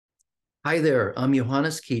Hi there, I'm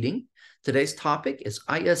Johannes Kieding. Today's topic is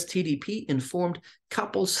ISTDP-Informed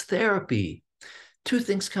couples therapy. Two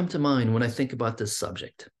things come to mind when I think about this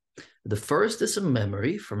subject. The first is a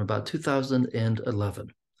memory from about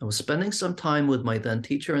 2011. I was spending some time with my then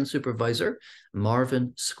teacher and supervisor,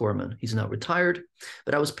 Marvin Skorman. He's now retired,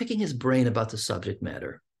 but I was picking his brain about the subject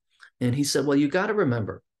matter. And he said, well, you got to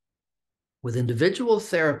remember, with individual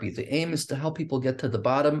therapy, the aim is to help people get to the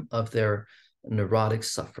bottom of their neurotic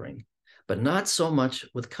suffering, but not so much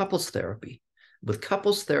with couples therapy. With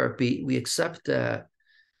couples therapy, we accept that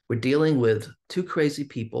we're dealing with two crazy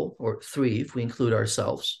people, or three if we include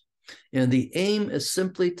ourselves. And the aim is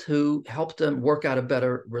simply to help them work out a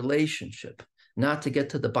better relationship, not to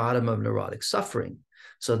get to the bottom of neurotic suffering.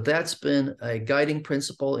 So that's been a guiding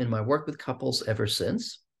principle in my work with couples ever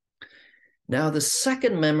since. Now, the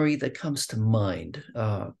second memory that comes to mind,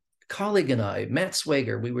 a colleague and I, Matt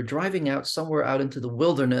Swager, we were driving out somewhere out into the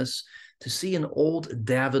wilderness to see an old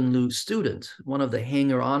Davenlu student, one of the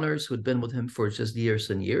hanger-oners who had been with him for just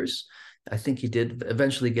years and years. I think he did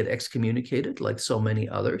eventually get excommunicated, like so many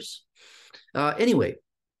others. Anyway,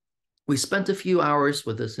 we spent a few hours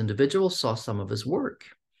with this individual, saw some of his work.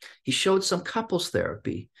 He showed some couples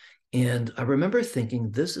therapy, and I remember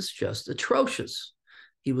thinking, this is just atrocious.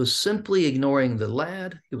 He was simply ignoring the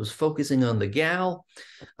lad. He was focusing on the gal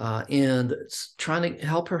and trying to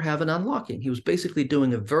help her have an unlocking. He was basically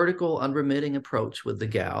doing a vertical, unremitting approach with the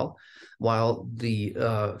gal, while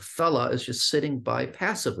the fella is just sitting by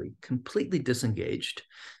passively, completely disengaged.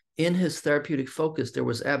 In his therapeutic focus, there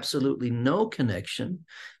was absolutely no connection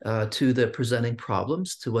to the presenting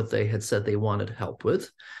problems, to what they had said they wanted help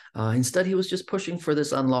with. Instead, he was just pushing for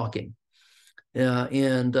this unlocking.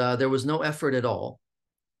 And there was no effort at all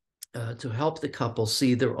to help the couple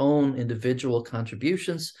see their own individual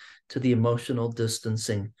contributions to the emotional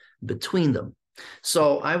distancing between them.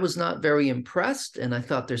 So I was not very impressed, and I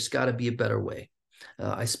thought there's got to be a better way.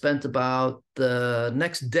 I spent about the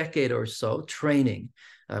next decade or so training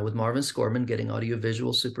with Marvin Skorman, getting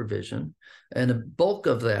audiovisual supervision, and a bulk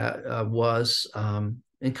of that was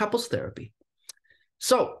in couples therapy.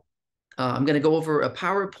 So I'm going to go over a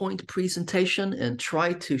PowerPoint presentation and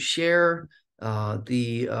try to share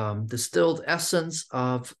the distilled essence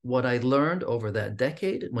of what I learned over that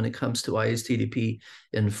decade when it comes to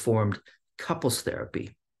ISTDP-informed couples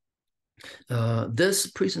therapy.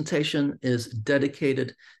 This presentation is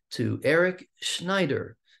dedicated to Eric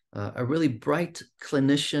Schneider, a really bright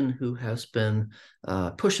clinician who has been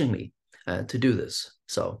pushing me to do this.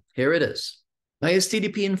 So here it is.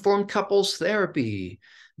 ISTDP-informed couples therapy.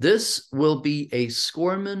 This will be a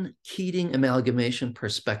Skorman-Kieding amalgamation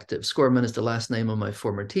perspective. Skorman is the last name of my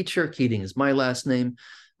former teacher. Kieding is my last name.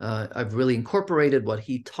 I've really incorporated what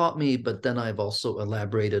he taught me, but then I've also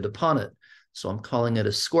elaborated upon it. So I'm calling it a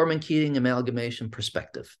Skorman-Kieding amalgamation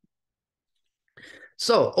perspective.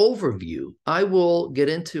 So overview, I will get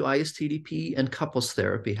into ISTDP and couples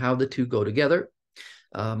therapy, how the two go together,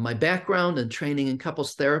 my background and training in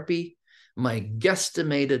couples therapy, my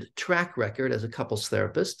guesstimated track record as a couples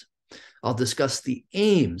therapist. I'll discuss the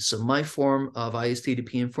aims of my form of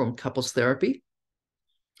ISTDP-informed couples therapy.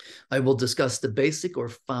 I will discuss the basic or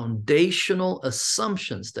foundational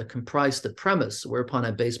assumptions that comprise the premise whereupon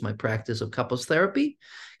I base my practice of couples therapy,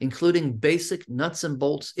 including basic nuts and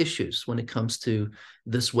bolts issues when it comes to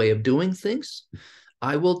this way of doing things.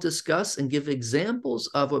 I will discuss and give examples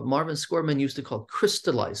of what Marvin Skorman used to call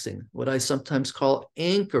crystallizing, what I sometimes call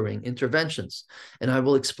anchoring interventions. And I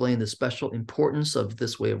will explain the special importance of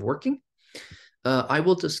this way of working. I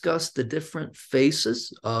will discuss the different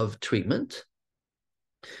phases of treatment.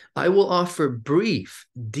 I will offer brief,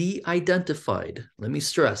 de-identified, let me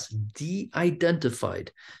stress,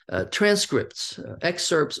 de-identified transcripts,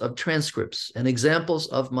 excerpts of transcripts, and examples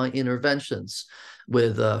of my interventions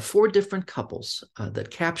with 4 different couples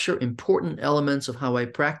that capture important elements of how I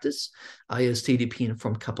practice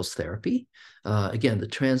ISTDP-informed couples therapy. Again, the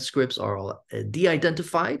transcripts are all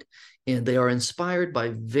de-identified, and they are inspired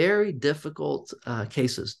by very difficult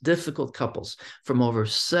cases, difficult couples from over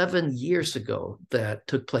 7 years ago that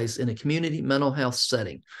took place in a community mental health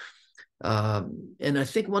setting. And I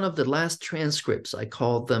think one of the last transcripts, I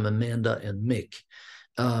called them Amanda and Mick.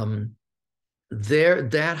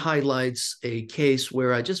 That highlights a case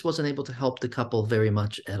where I just wasn't able to help the couple very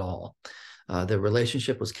much at all. Their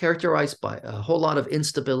relationship was characterized by a whole lot of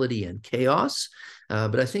instability and chaos,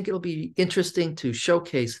 but I think it'll be interesting to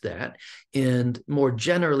showcase that. And more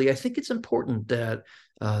generally, I think it's important that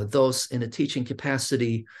those in a teaching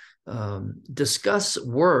capacity discuss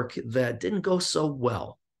work that didn't go so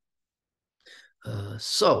well.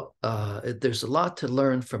 There's a lot to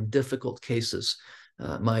learn from difficult cases.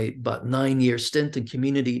 My about 9-year stint in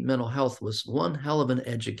community mental health was one hell of an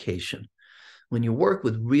education. When you work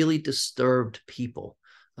with really disturbed people,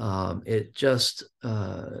 it just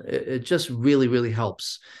really, really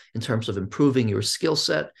helps in terms of improving your skill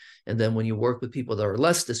set. And then when you work with people that are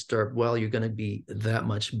less disturbed, well, you're going to be that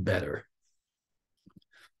much better.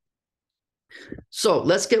 So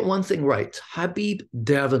let's get one thing right. Habib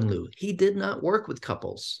Davanloo, he did not work with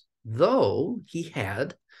couples, though he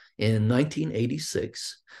had, in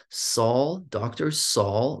 1986, Dr.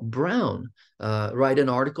 Saul Brown write an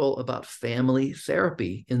article about family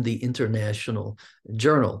therapy in the International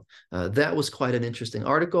Journal. That was quite an interesting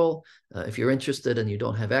article. If you're interested and you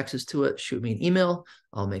don't have access to it, shoot me an email.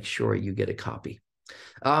 I'll make sure you get a copy.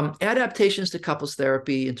 Adaptations to couples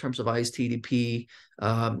therapy in terms of ISTDP,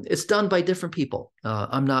 it's done by different people.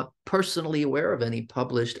 I'm not personally aware of any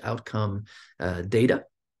published outcome data.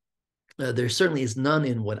 There certainly is none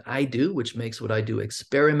in what I do, which makes what I do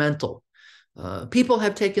experimental. People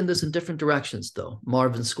have taken this in different directions, though.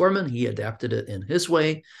 Marvin Skorman, he adapted it in his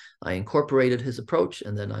way. I incorporated his approach,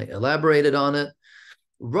 and then I elaborated on it.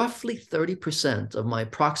 Roughly 30% of my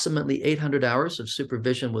approximately 800 hours of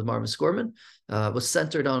supervision with Marvin Skorman was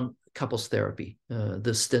centered on couples therapy.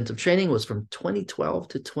 This stint of training was from 2012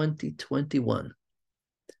 to 2021.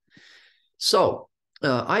 So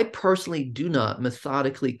I personally do not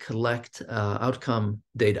methodically collect outcome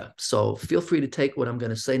data. So feel free to take what I'm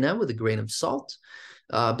going to say now with a grain of salt.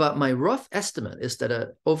 But my rough estimate is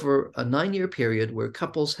that over a 9-year period where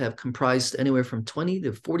couples have comprised anywhere from 20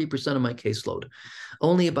 to 40% of my caseload,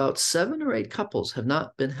 only about 7 or 8 couples have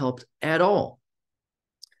not been helped at all,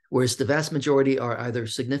 whereas the vast majority are either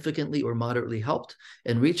significantly or moderately helped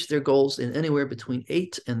and reach their goals in anywhere between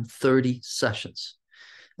 8 and 30 sessions.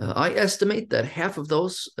 I estimate that half of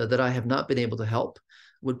those that I have not been able to help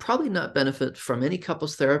would probably not benefit from any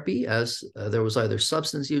couples therapy, as there was either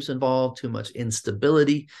substance use involved, too much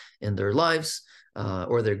instability in their lives,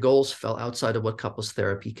 or their goals fell outside of what couples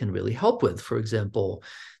therapy can really help with. For example,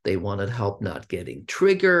 they wanted help not getting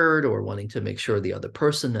triggered or wanting to make sure the other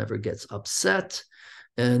person never gets upset.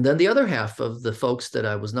 And then the other half of the folks that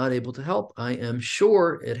I was not able to help, I am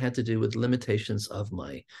sure it had to do with limitations of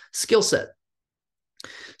my skill set.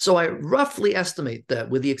 So I roughly estimate that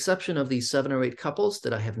with the exception of these 7 or 8 couples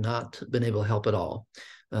that I have not been able to help at all,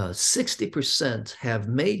 60% have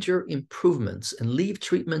major improvements and leave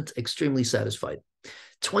treatment extremely satisfied.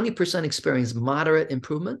 20% experience moderate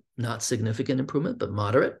improvement, not significant improvement, but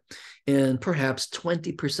moderate. And perhaps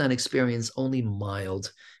 20% experience only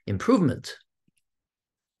mild improvement.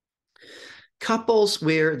 Couples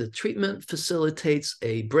where the treatment facilitates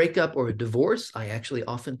a breakup or a divorce, I actually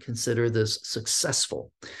often consider this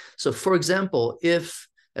successful. So for example, if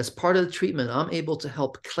as part of the treatment, I'm able to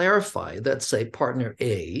help clarify that, say, partner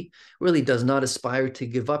A really does not aspire to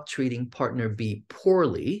give up treating partner B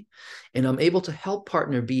poorly, and I'm able to help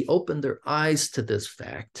partner B open their eyes to this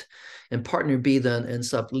fact, and partner B then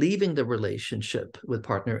ends up leaving the relationship with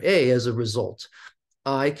partner A as a result,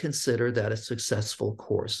 I consider that a successful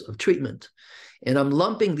course of treatment. And I'm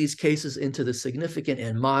lumping these cases into the significant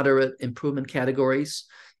and moderate improvement categories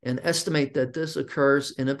and estimate that this occurs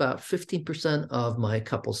in about 15% of my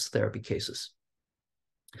couples therapy cases.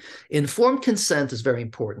 Informed consent is very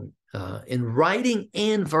important. In writing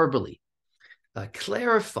and verbally,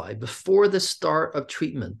 clarify before the start of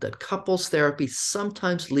treatment that couples therapy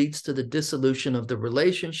sometimes leads to the dissolution of the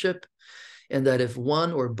relationship, and that if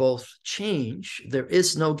one or both change, there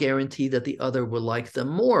is no guarantee that the other will like them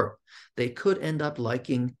more. They could end up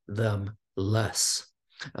liking them less.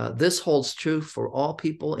 This holds true for all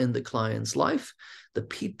people in the client's life. The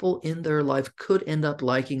people in their life could end up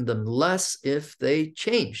liking them less if they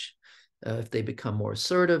change, if they become more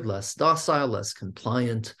assertive, less docile, less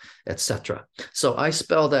compliant, etc. So I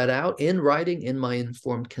spell that out in writing in my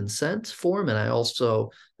informed consent form, and I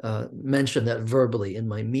also mention that verbally in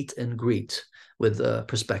my meet and greet with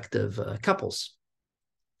prospective couples.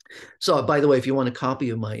 So, by the way, if you want a copy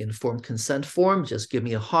of my informed consent form, just give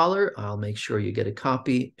me a holler. I'll make sure you get a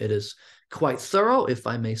copy. It is quite thorough, if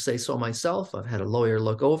I may say so myself. I've had a lawyer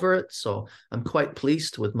look over it, so I'm quite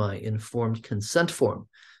pleased with my informed consent form.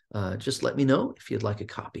 Just let me know if you'd like a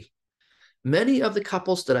copy. Many of the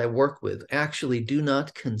couples that I work with actually do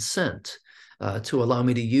not consent to allow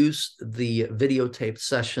me to use the videotaped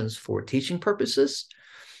sessions for teaching purposes.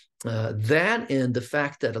 That and the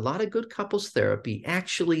fact that a lot of good couples therapy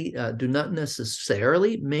actually do not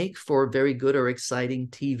necessarily make for very good or exciting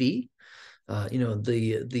TV.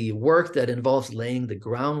 The work that involves laying the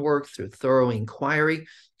groundwork through thorough inquiry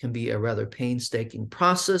can be a rather painstaking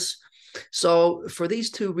process. So for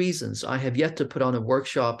these two reasons, I have yet to put on a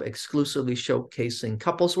workshop exclusively showcasing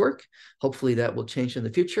couples work. Hopefully that will change in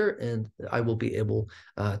the future, and I will be able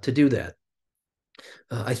to do that.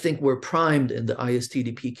 I think we're primed in the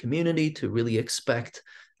ISTDP community to really expect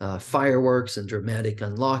fireworks and dramatic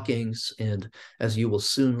unlockings. And as you will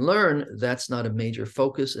soon learn, that's not a major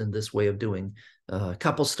focus in this way of doing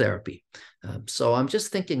couples therapy. So I'm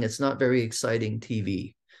just thinking it's not very exciting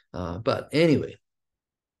TV. But anyway,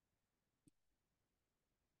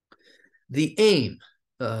 the aim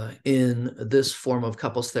in this form of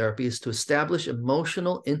couples therapy is to establish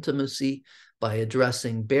emotional intimacy by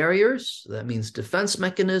addressing barriers, that means defense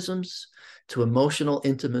mechanisms, to emotional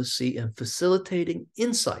intimacy and facilitating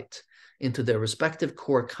insight into their respective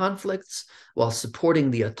core conflicts while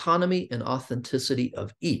supporting the autonomy and authenticity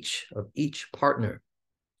of each partner.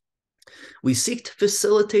 We seek to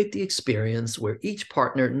facilitate the experience where each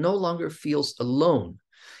partner no longer feels alone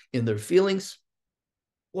in their feelings,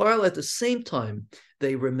 while at the same time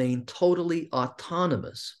they remain totally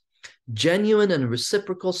autonomous. Genuine and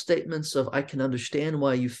reciprocal statements of, I can understand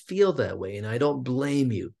why you feel that way and I don't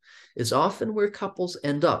blame you, is often where couples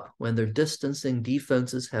end up when their distancing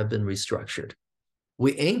defenses have been restructured.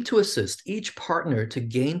 We aim to assist each partner to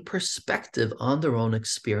gain perspective on their own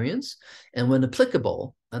experience and, when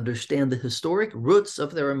applicable, understand the historic roots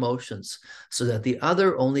of their emotions so that the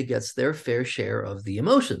other only gets their fair share of the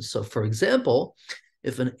emotions. So, for example,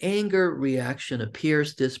 if an anger reaction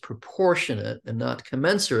appears disproportionate and not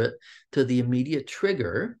commensurate to the immediate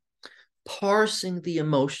trigger, parsing the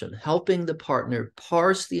emotion, helping the partner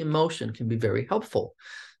parse the emotion can be very helpful.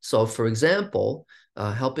 So, for example,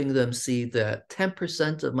 helping them see that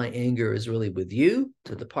 10% of my anger is really with you,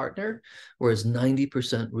 to the partner, whereas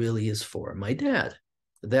 90% really is for my dad.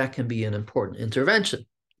 That can be an important intervention.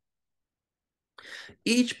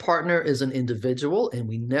 Each partner is an individual, and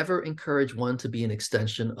we never encourage one to be an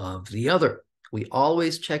extension of the other. We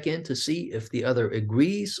always check in to see if the other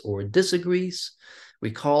agrees or disagrees,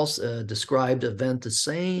 recalls a described event the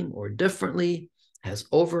same or differently, has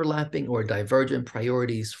overlapping or divergent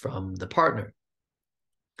priorities from the partner.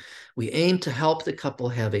 We aim to help the couple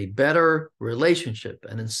have a better relationship,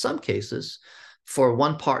 and in some cases, for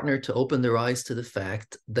one partner to open their eyes to the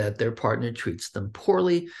fact that their partner treats them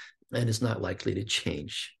poorly and is not likely to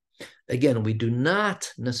change. Again, we do not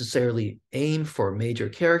necessarily aim for major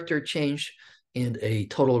character change and a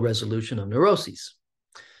total resolution of neuroses.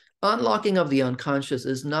 Unlocking of the unconscious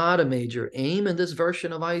is not a major aim in this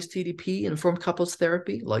version of ISTDP-informed couples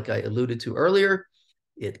therapy. Like I alluded to earlier,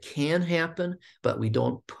 it can happen, but we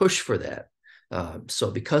don't push for that.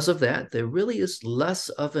 So because of that, there really is less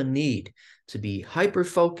of a need to be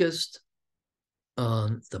hyper-focused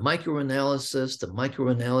on the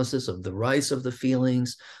microanalysis of the rise of the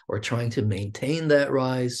feelings, or trying to maintain that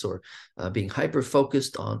rise, or being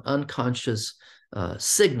hyper-focused on unconscious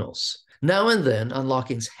signals. Now and then,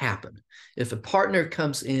 unlockings happen. If a partner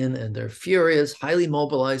comes in and they're furious, highly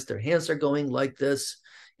mobilized, their hands are going like this,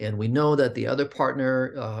 and we know that the other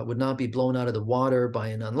partner would not be blown out of the water by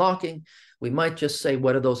an unlocking, we might just say,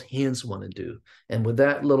 what do those hands want to do? And with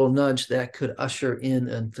that little nudge, that could usher in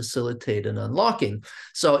and facilitate an unlocking.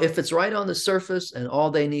 So if it's right on the surface and all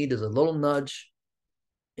they need is a little nudge,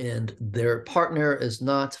 and their partner is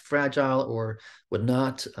not fragile or would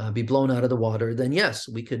not be blown out of the water, then yes,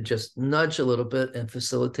 we could just nudge a little bit and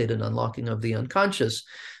facilitate an unlocking of the unconscious.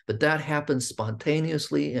 But that happens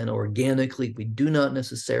spontaneously and organically. We do not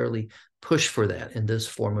necessarily push for that in this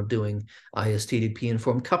form of doing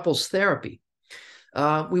ISTDP-informed couples therapy.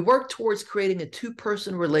 We work towards creating a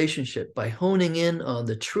two-person relationship by honing in on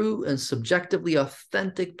the true and subjectively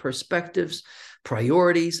authentic perspectives,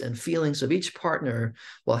 priorities, and feelings of each partner,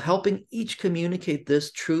 while helping each communicate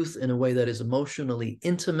this truth in a way that is emotionally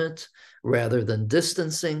intimate rather than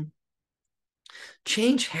distancing.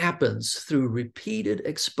 Change happens through repeated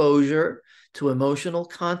exposure to emotional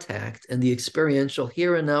contact and the experiential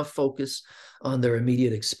here and now focus on their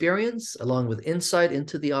immediate experience, along with insight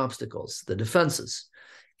into the obstacles, the defenses,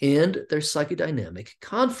 and their psychodynamic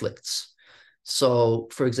conflicts. So,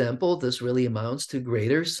 for example, this really amounts to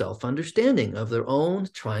greater self-understanding of their own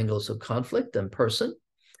triangles of conflict and person,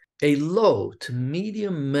 a low to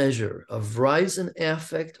medium measure of rise in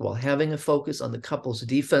affect while having a focus on the couple's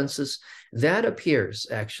defenses. That appears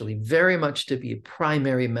actually very much to be a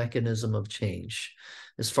primary mechanism of change,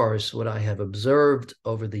 as far as what I have observed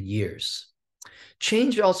over the years.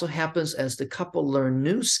 Change also happens as the couple learn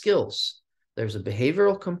new skills. There's a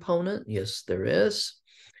behavioral component, yes, there is.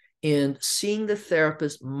 in seeing the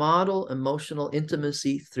therapist model emotional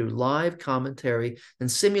intimacy through live commentary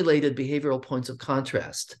and simulated behavioral points of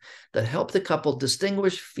contrast that help the couple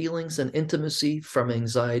distinguish feelings and intimacy from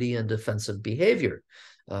anxiety and defensive behavior.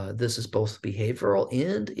 This is both behavioral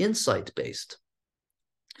and insight-based.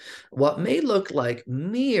 What may look like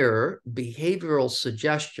mere behavioral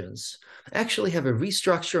suggestions actually have a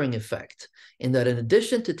restructuring effect in that in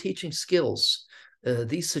addition to teaching skills,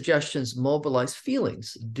 these suggestions mobilize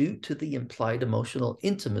feelings due to the implied emotional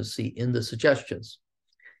intimacy in the suggestions.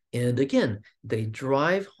 And again, they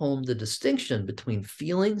drive home the distinction between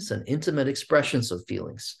feelings and intimate expressions of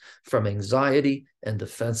feelings from anxiety and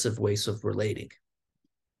defensive ways of relating.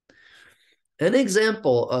 An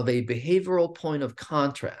example of a behavioral point of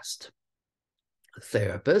contrast.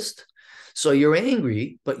 Therapist, so you're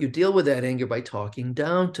angry, but you deal with that anger by talking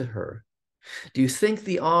down to her. Do you think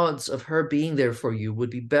the odds of her being there for you would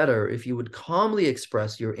be better if you would calmly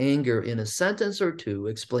express your anger in a sentence or two,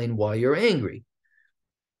 explain why you're angry?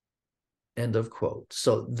 End of quote.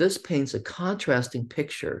 So this paints a contrasting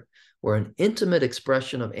picture where an intimate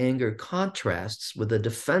expression of anger contrasts with a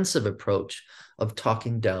defensive approach of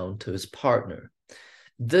talking down to his partner.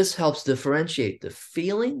 This helps differentiate the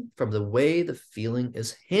feeling from the way the feeling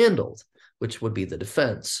is handled, which would be the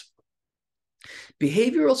defense.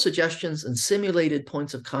 Behavioral suggestions and simulated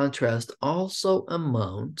points of contrast also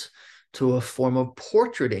amount to a form of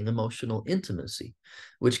portraiting emotional intimacy,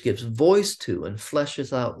 which gives voice to and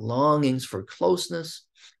fleshes out longings for closeness,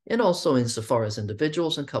 and also insofar as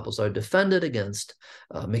individuals and couples are defended against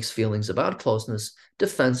mixed feelings about closeness,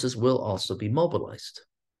 defenses will also be mobilized.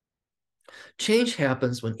 Change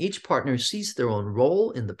happens when each partner sees their own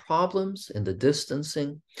role in the problems, in the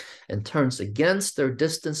distancing, and turns against their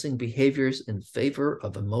distancing behaviors in favor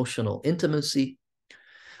of emotional intimacy.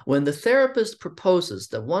 When the therapist proposes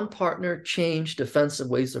that one partner change defensive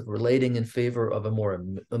ways of relating in favor of a more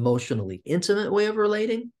emotionally intimate way of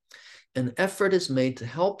relating, an effort is made to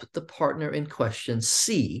help the partner in question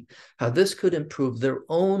see how this could improve their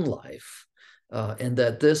own life. And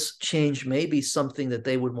that this change may be something that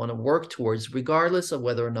they would want to work towards, regardless of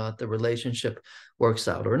whether or not the relationship works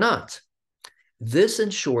out or not. This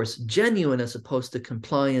ensures genuine as opposed to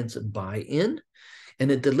compliance buy-in,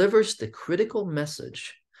 and it delivers the critical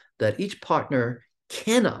message that each partner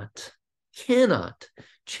cannot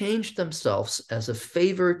change themselves as a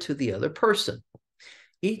favor to the other person.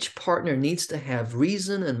 Each partner needs to have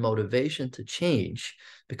reason and motivation to change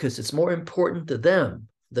because it's more important to them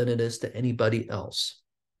than it is to anybody else.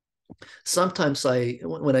 Sometimes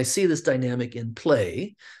when I see this dynamic in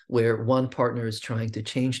play, where one partner is trying to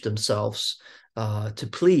change themselves to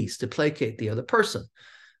placate the other person,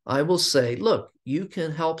 I will say, look, you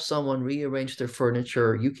can help someone rearrange their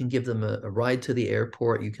furniture, you can give them a ride to the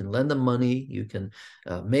airport, you can lend them money, you can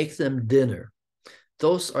make them dinner.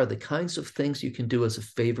 Those are the kinds of things you can do as a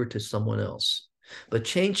favor to someone else. But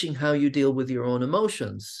changing how you deal with your own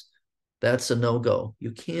emotions, that's a no-go.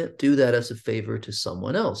 You can't do that as a favor to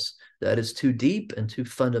someone else. That is too deep and too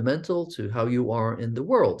fundamental to how you are in the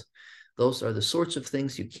world. Those are the sorts of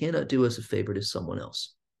things you cannot do as a favor to someone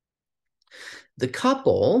else. The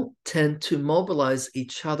couple tend to mobilize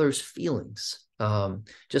each other's feelings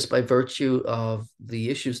just by virtue of the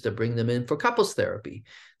issues that bring them in for couples therapy.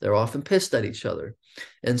 They're often pissed at each other.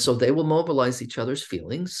 And so they will mobilize each other's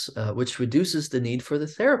feelings, which reduces the need for the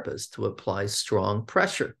therapist to apply strong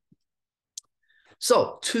pressure.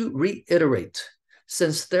 So to reiterate,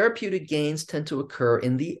 since therapeutic gains tend to occur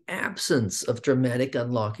in the absence of dramatic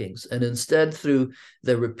unlockings and instead through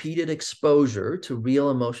the repeated exposure to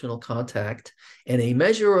real emotional contact and a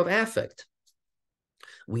measure of affect,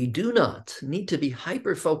 we do not need to be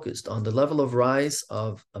hyper-focused on the level of rise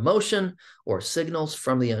of emotion or signals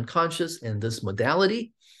from the unconscious in this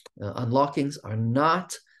modality. Unlockings are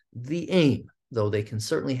not the aim, though they can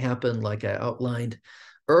certainly happen like I outlined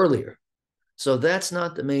earlier. So that's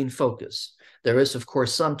not the main focus. There is, of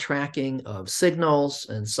course, some tracking of signals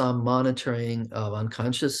and some monitoring of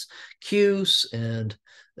unconscious cues and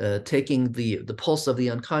taking the pulse of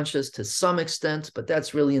the unconscious to some extent, but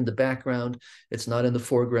that's really in the background. It's not in the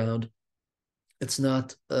foreground. It's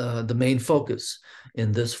not the main focus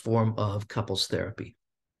in this form of couples therapy.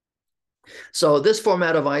 So this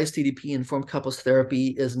format of ISTDP-informed couples therapy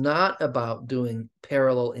is not about doing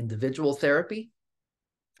parallel individual therapy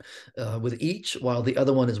with each, while the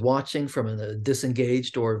other one is watching from a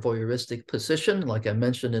disengaged or voyeuristic position, like I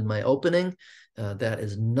mentioned in my opening. That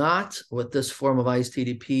is not what this form of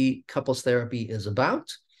ISTDP couples therapy is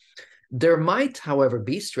about. There might, however,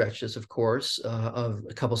 be stretches, of course, of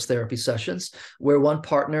couples therapy sessions where one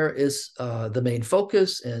partner is the main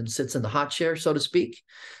focus and sits in the hot chair, so to speak.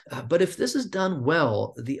 But if this is done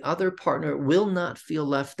well, the other partner will not feel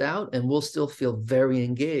left out and will still feel very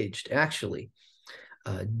engaged, actually.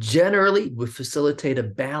 Generally, we facilitate a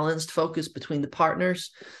balanced focus between the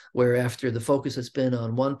partners, where after the focus has been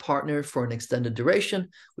on one partner for an extended duration,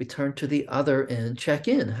 we turn to the other and check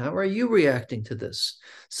in. How are you reacting to this?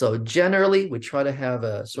 So generally, we try to have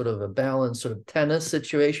a sort of a balanced sort of tennis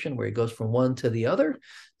situation where it goes from one to the other.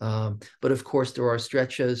 But of course, there are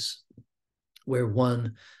stretches where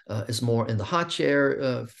one is more in the hot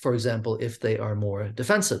chair. For example, if they are more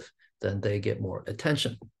defensive, then they get more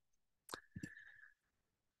attention.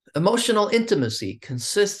 Emotional intimacy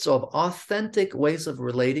consists of authentic ways of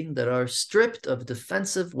relating that are stripped of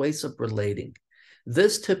defensive ways of relating.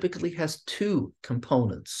 This typically has two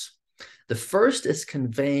components. The first is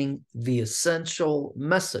conveying the essential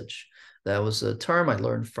message. That was a term I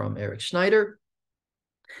learned from Eric Schneider.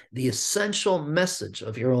 The essential message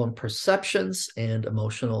of your own perceptions and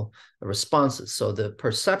emotional responses. So the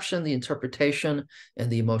perception, the interpretation,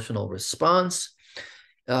 and the emotional response.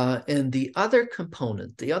 And the other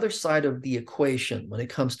component, the other side of the equation when it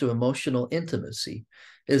comes to emotional intimacy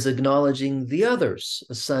is acknowledging the other's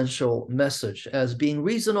essential message as being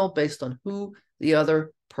reasonable based on who the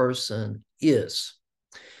other person is.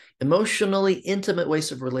 Emotionally intimate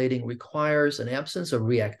ways of relating requires an absence of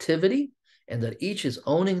reactivity and that each is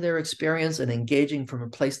owning their experience and engaging from a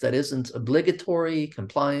place that isn't obligatory,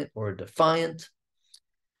 compliant, or defiant.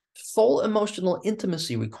 Full emotional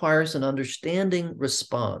intimacy requires an understanding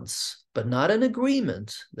response, but not an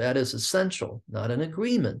agreement. That is essential, not an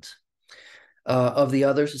agreement of the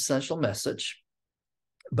other's essential message.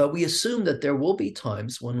 But we assume that there will be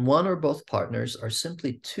times when one or both partners are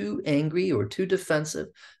simply too angry or too defensive,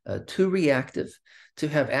 too reactive to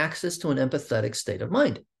have access to an empathetic state of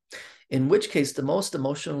mind, in which case the most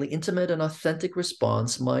emotionally intimate and authentic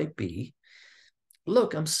response might be,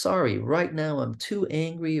 look, I'm sorry, right now I'm too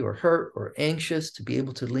angry or hurt or anxious to be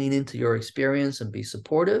able to lean into your experience and be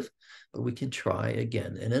supportive, but we can try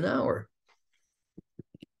again in an hour.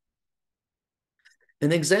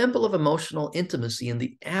 An example of emotional intimacy in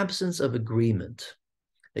the absence of agreement.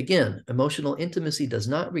 Again, emotional intimacy does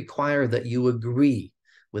not require that you agree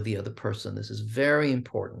with the other person. This is very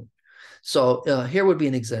important. So here would be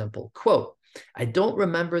an example. Quote, I don't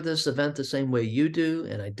remember this event the same way you do,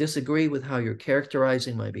 and I disagree with how you're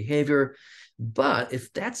characterizing my behavior. But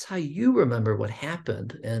if that's how you remember what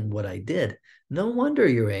happened and what I did, no wonder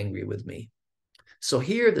you're angry with me. So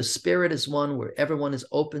here the spirit is one where everyone is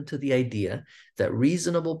open to the idea that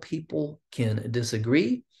reasonable people can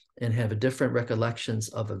disagree and have different recollections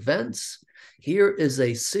of events. Here is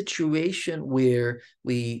a situation where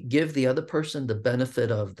we give the other person the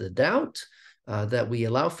benefit of the doubt, that we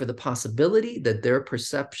allow for the possibility that their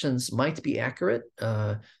perceptions might be accurate,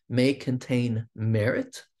 may contain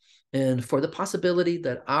merit, and for the possibility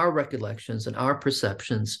that our recollections and our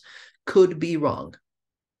perceptions could be wrong.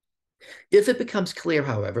 If it becomes clear,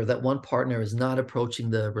 however, that one partner is not approaching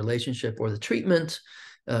the relationship or the treatment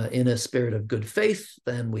in a spirit of good faith,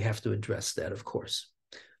 then we have to address that, of course.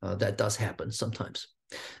 That does happen sometimes.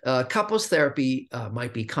 Couples therapy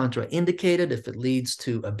might be contraindicated if it leads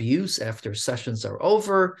to abuse after sessions are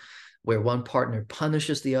over, where one partner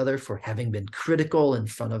punishes the other for having been critical in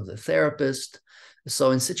front of the therapist.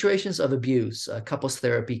 So in situations of abuse, couples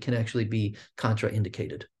therapy can actually be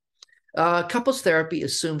contraindicated. Couples therapy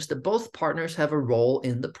assumes that both partners have a role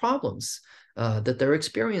in the problems that they're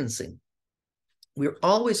experiencing. We're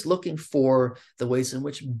always looking for the ways in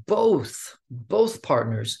which both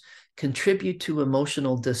partners contribute to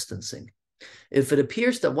emotional distancing. If it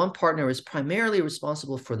appears that one partner is primarily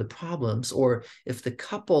responsible for the problems, or if the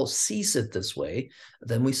couple sees it this way,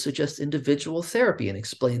 then we suggest individual therapy and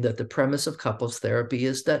explain that the premise of couples therapy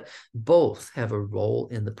is that both have a role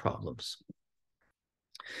in the problems.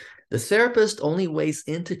 The therapist only weighs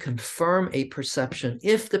in to confirm a perception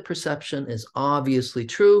if the perception is obviously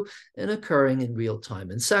true and occurring in real time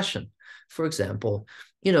in session. For example,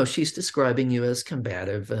 she's describing you as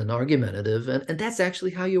combative and argumentative, and that's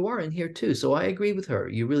actually how you are in here too. So I agree with her.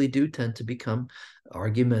 You really do tend to become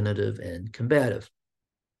argumentative and combative.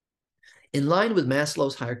 In line with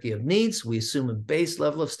Maslow's hierarchy of needs, we assume a base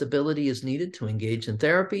level of stability is needed to engage in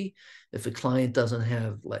therapy. If a client doesn't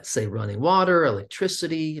have, let's say, running water,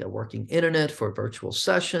 electricity, a working internet for virtual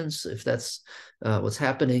sessions, if that's what's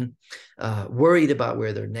happening, worried about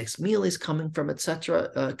where their next meal is coming from,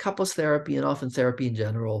 etc., couples therapy and often therapy in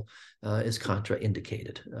general is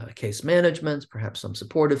contraindicated. Case management, perhaps some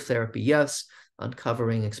supportive therapy, yes.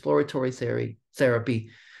 Uncovering exploratory therapy,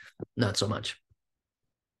 not so much.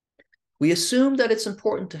 We assume that it's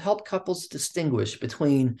important to help couples distinguish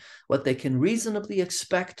between what they can reasonably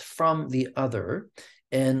expect from the other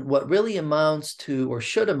and what really amounts to or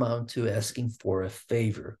should amount to asking for a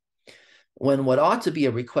favor. When what ought to be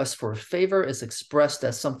a request for a favor is expressed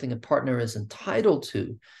as something a partner is entitled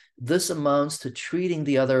to, this amounts to treating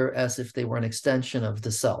the other as if they were an extension of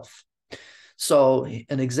the self. So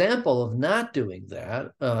an example of not doing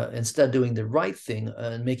that, instead doing the right thing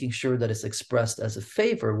and making sure that it's expressed as a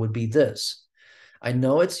favor would be this. I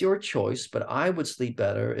know it's your choice, but I would sleep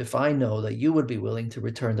better if I know that you would be willing to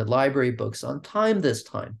return the library books on time this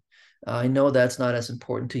time. I know that's not as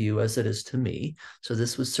important to you as it is to me, so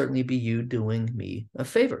this would certainly be you doing me a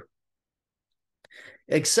favor.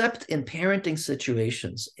 Except in parenting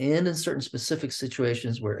situations and in certain specific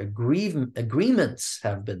situations where agreements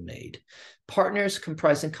have been made, partners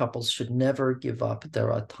comprising couples should never give up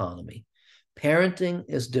their autonomy. Parenting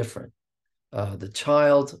is different.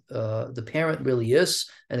 The parent really is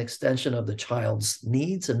an extension of the child's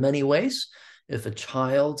needs in many ways. If a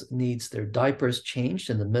child needs their diapers changed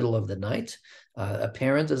in the middle of the night, a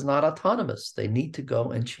parent is not autonomous. They need to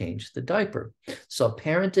go and change the diaper. So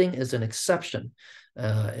parenting is an exception.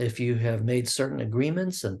 If you have made certain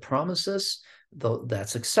agreements and promises, though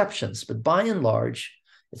that's exceptions. But by and large,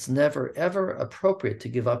 it's never, ever appropriate to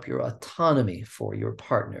give up your autonomy for your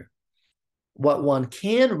partner. What one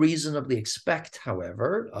can reasonably expect,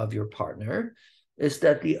 however, of your partner is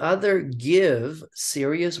that the other give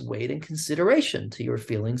serious weight and consideration to your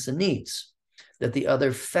feelings and needs, that the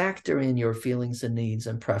other factor in your feelings and needs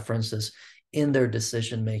and preferences in their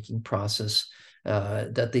decision-making process,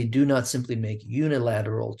 that they do not simply make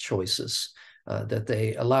unilateral choices, that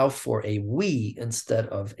they allow for a we instead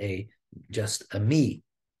of just a me.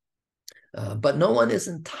 But no one is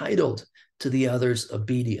entitled to the other's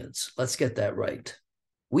obedience. Let's get that right.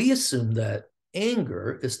 We assume that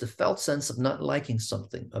anger is the felt sense of not liking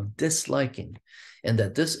something, of disliking, and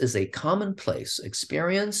that this is a commonplace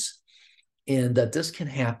experience, and that this can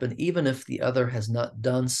happen even if the other has not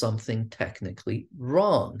done something technically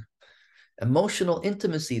wrong. Emotional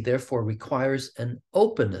intimacy, therefore, requires an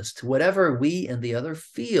openness to whatever we and the other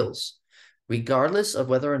feels, regardless of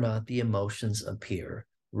whether or not the emotions appear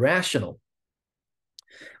rational.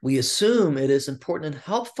 We assume it is important and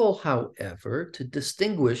helpful, however, to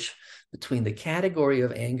distinguish between the category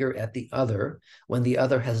of anger at the other when the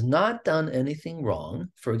other has not done anything wrong.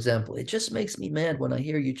 For example, it just makes me mad when I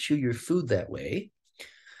hear you chew your food that way,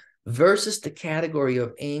 versus the category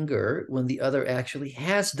of anger when the other actually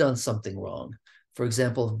has done something wrong. For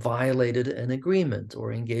example, violated an agreement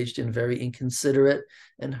or engaged in very inconsiderate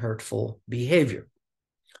and hurtful behavior.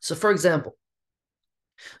 So for example,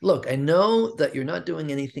 look, I know that you're not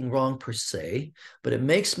doing anything wrong per se, but it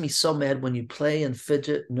makes me so mad when you play and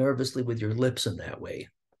fidget nervously with your lips in that way.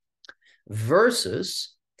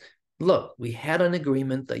 Versus, look, we had an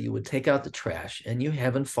agreement that you would take out the trash and you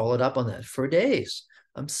haven't followed up on that for days.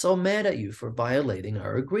 I'm so mad at you for violating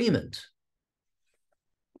our agreement.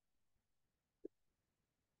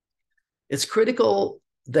 It's critical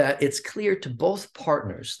that it's clear to both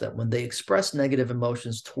partners that when they express negative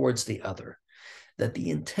emotions towards the other, that the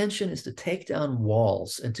intention is to take down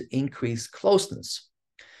walls and to increase closeness.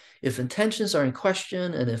 If intentions are in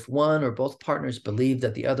question, and if one or both partners believe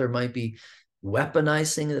that the other might be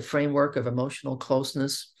weaponizing the framework of emotional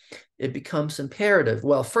closeness, it becomes imperative,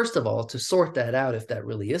 well, first of all, to sort that out if that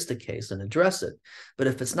really is the case and address it. But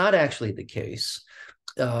if it's not actually the case,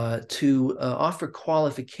 to offer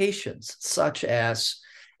qualifications such as,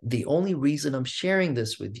 the only reason I'm sharing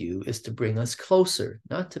this with you is to bring us closer,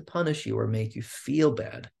 not to punish you or make you feel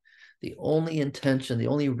bad. The only intention, the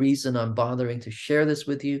only reason I'm bothering to share this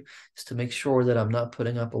with you is to make sure that I'm not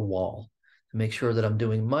putting up a wall, to make sure that I'm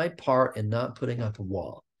doing my part and not putting up a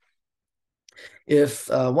wall. If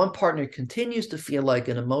one partner continues to feel like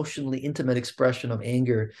an emotionally intimate expression of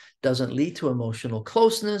anger doesn't lead to emotional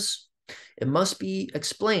closeness, it must be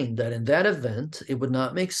explained that in that event, it would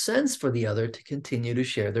not make sense for the other to continue to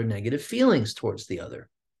share their negative feelings towards the other.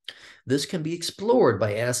 This can be explored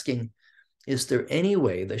by asking, is there any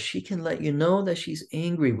way that she can let you know that she's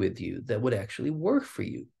angry with you that would actually work for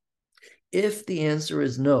you? If the answer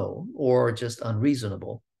is no, or just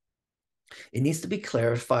unreasonable, it needs to be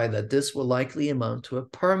clarified that this will likely amount to a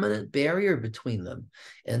permanent barrier between them,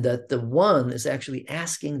 and that the one is actually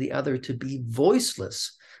asking the other to be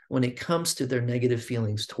voiceless when it comes to their negative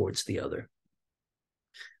feelings towards the other.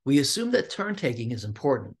 We assume that turn-taking is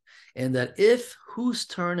important, and that if whose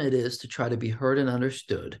turn it is to try to be heard and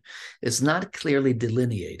understood is not clearly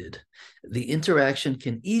delineated, the interaction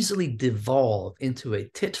can easily devolve into a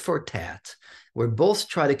tit for tat, where both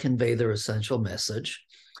try to convey their essential message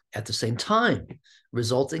at the same time,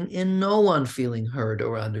 resulting in no one feeling heard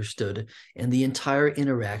or understood, and the entire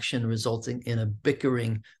interaction resulting in a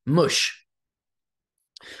bickering mush.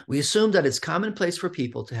 We assume that it's commonplace for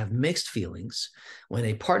people to have mixed feelings when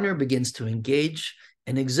a partner begins to engage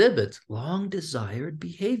and exhibit long-desired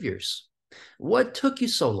behaviors. What took you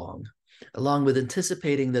so long? Along with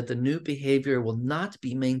anticipating that the new behavior will not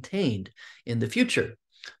be maintained in the future,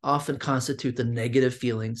 often constitute the negative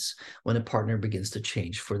feelings when a partner begins to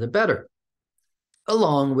change for the better,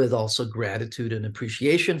 along with also gratitude and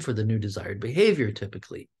appreciation for the new desired behavior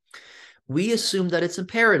typically. We assume that it's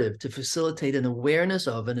imperative to facilitate an awareness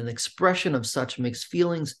of and an expression of such mixed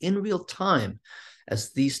feelings in real time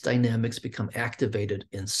as these dynamics become activated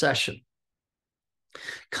in session.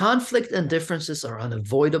 Conflict and differences are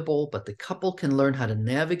unavoidable, but the couple can learn how to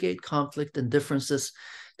navigate conflict and differences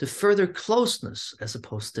to further closeness as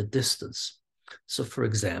opposed to distance. So, for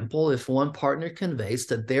example, if one partner conveys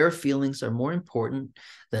that their feelings are more important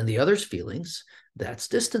than the other's feelings, that's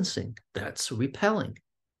distancing, that's repelling.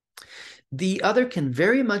 The other can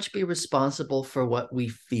very much be responsible for what we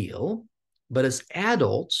feel, but as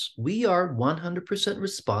adults, we are 100%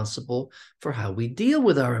 responsible for how we deal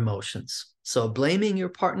with our emotions. So blaming your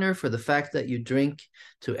partner for the fact that you drink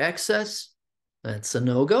to excess, that's a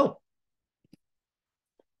no-go.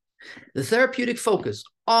 The therapeutic focus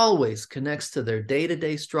always connects to their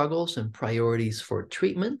day-to-day struggles and priorities for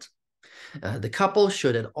treatment. The couple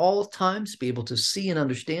should at all times be able to see and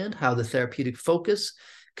understand how the therapeutic focus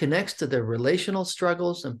connects to their relational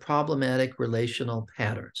struggles and problematic relational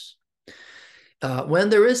patterns. When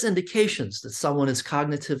there is indications that someone is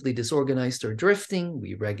cognitively disorganized or drifting,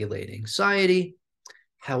 we regulate anxiety.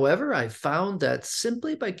 However, I've found that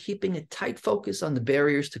simply by keeping a tight focus on the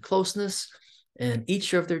barriers to closeness and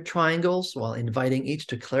each of their triangles while inviting each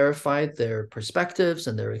to clarify their perspectives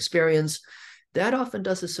and their experience, that often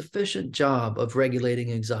does a sufficient job of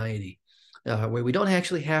regulating anxiety, where we don't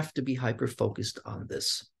actually have to be hyper-focused on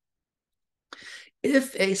this.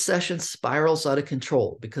 If a session spirals out of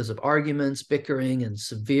control because of arguments, bickering, and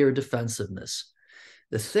severe defensiveness,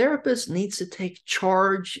 the therapist needs to take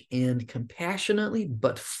charge and compassionately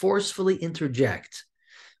but forcefully interject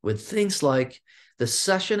with things like, the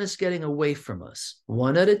session is getting away from us.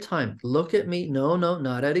 One at a time. Look at me. No,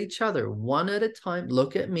 not at each other. One at a time.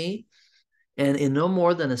 Look at me. And in no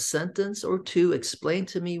more than a sentence or two, explain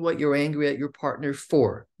to me what you're angry at your partner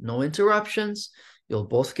for. No interruptions. You'll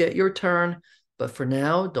both get your turn. But for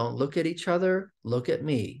now, don't look at each other. Look at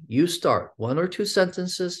me. You start. 1 or 2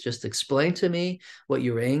 sentences. Just explain to me what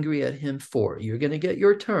you're angry at him for. You're going to get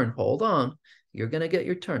your turn. Hold on. You're going to get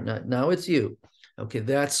your turn. Now it's you. Okay,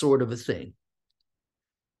 that sort of a thing.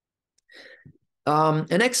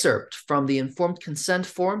 An excerpt from the informed consent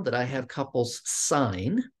form that I have couples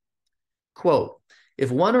sign. Quote, if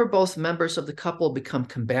one or both members of the couple become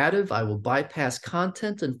combative, I will bypass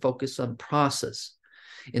content and focus on process.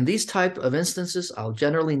 In these type of instances, I'll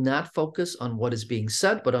generally not focus on what is being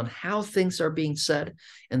said, but on how things are being said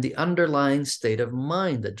and the underlying state of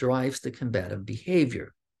mind that drives the combative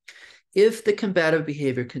behavior. If the combative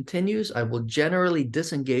behavior continues, I will generally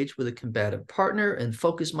disengage with a combative partner and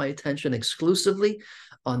focus my attention exclusively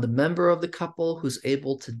on the member of the couple who's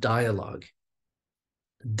able to dialogue.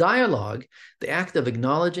 Dialogue, the act of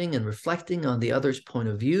acknowledging and reflecting on the other's point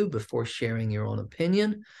of view before sharing your own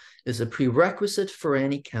opinion, is a prerequisite for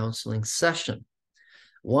any counseling session.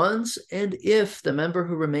 Once and if the member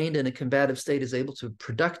who remained in a combative state is able to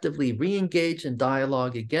productively re-engage in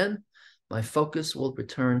dialogue again, my focus will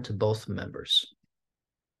return to both members.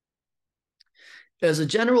 As a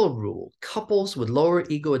general rule, couples with lower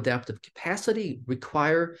ego adaptive capacity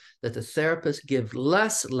require that the therapist give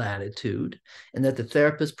less latitude and that the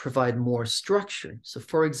therapist provide more structure. So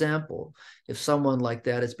for example, if someone like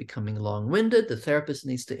that is becoming long-winded, the therapist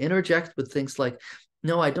needs to interject with things like,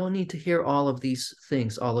 no, I don't need to hear all of these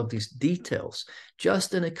things, all of these details.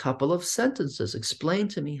 Just in a couple of sentences, explain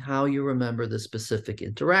to me how you remember the specific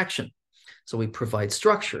interaction. So we provide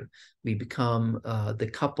structure. We become the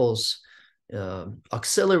couple's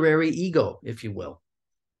auxiliary ego, if you will.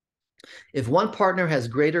 If one partner has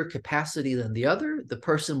greater capacity than the other, the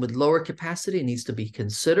person with lower capacity needs to be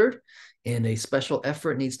considered, and a special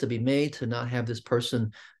effort needs to be made to not have this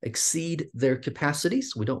person exceed their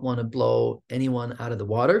capacities. We don't want to blow anyone out of the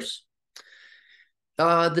waters.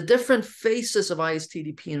 The different phases of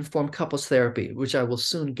ISTDP-informed couples therapy, which I will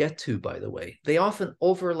soon get to, by the way, they often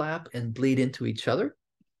overlap and bleed into each other.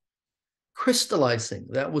 Crystallizing,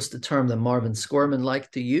 that was the term that Marvin Skorman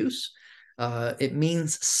liked to use. It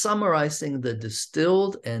means summarizing the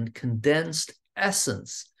distilled and condensed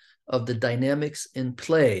essence of the dynamics in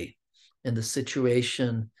play in the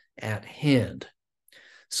situation at hand.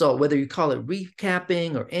 So whether you call it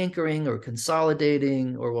recapping or anchoring or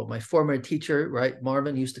consolidating, or what my former teacher, right,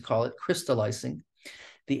 Marvin, used to call it crystallizing,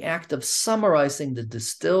 the act of summarizing the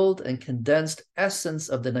distilled and condensed essence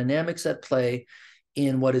of the dynamics at play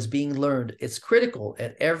in what is being learned. It's critical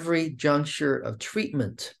at every juncture of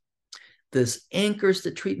treatment. This anchors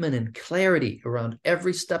the treatment in clarity around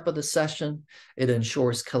every step of the session. It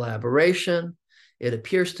ensures collaboration. It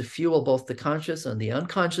appears to fuel both the conscious and the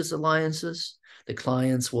unconscious alliances. The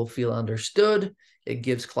clients will feel understood. It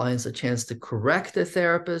gives clients a chance to correct the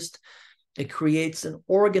therapist. It creates an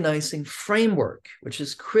organizing framework, which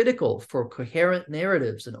is critical for coherent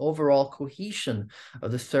narratives and overall cohesion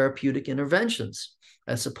of the therapeutic interventions,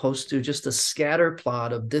 as opposed to just a scatter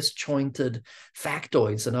plot of disjointed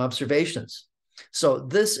factoids and observations. So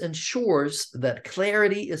this ensures that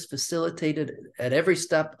clarity is facilitated at every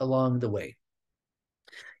step along the way.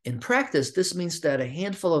 In practice, this means that a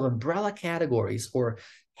handful of umbrella categories or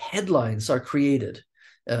headlines are created,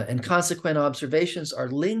 and consequent observations are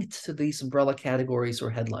linked to these umbrella categories or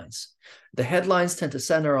headlines. The headlines tend to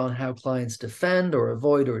center on how clients defend or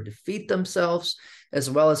avoid or defeat themselves, as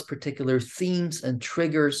well as particular themes and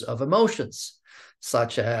triggers of emotions,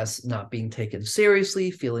 such as not being taken seriously,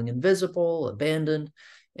 feeling invisible, abandoned,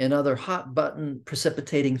 and other hot button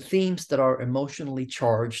precipitating themes that are emotionally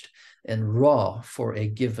charged and raw for a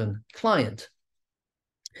given client.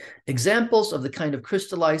 Examples of the kind of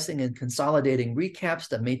crystallizing and consolidating recaps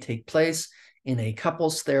that may take place in a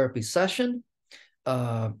couples therapy session.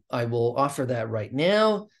 I will offer that right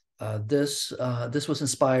now. This was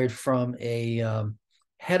inspired from a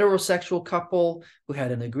heterosexual couple who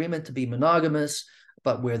had an agreement to be monogamous,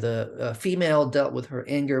 but where the female dealt with her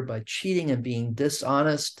anger by cheating and being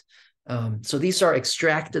dishonest. So these are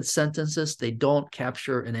extracted sentences. They don't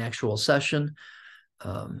capture an actual session.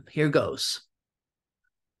 Here goes.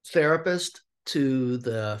 Therapist to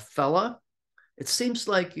the fella: it seems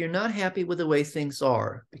like you're not happy with the way things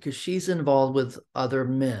are because she's involved with other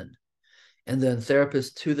men. And then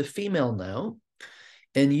therapist to the female now: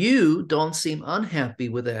 and you don't seem unhappy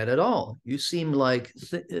with that at all. You seem to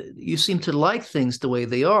like things the way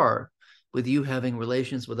they are, with you having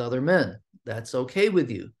relations with other men. That's okay with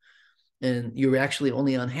you. And you're actually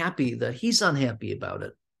only unhappy that he's unhappy about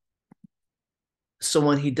it. So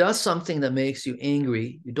when he does something that makes you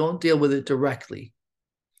angry, you don't deal with it directly.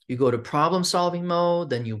 You go to problem-solving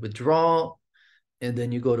mode, then you withdraw, and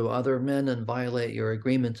then you go to other men and violate your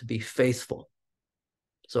agreement to be faithful.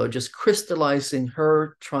 So just crystallizing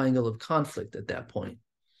her triangle of conflict at that point.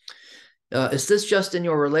 Is this just in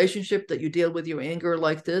your relationship that you deal with your anger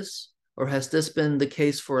like this? Or has this been the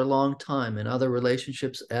case for a long time in other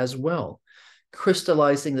relationships as well?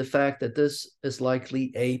 Crystallizing the fact that this is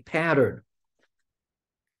likely a pattern.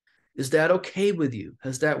 Is that okay with you?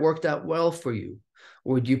 Has that worked out well for you?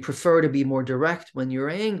 Or would you prefer to be more direct when you're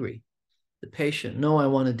angry? The patient: no, I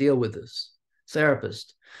want to deal with this.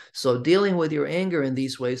 Therapist: so dealing with your anger in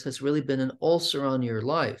these ways has really been an ulcer on your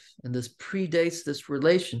life, and this predates this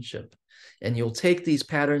relationship. And you'll take these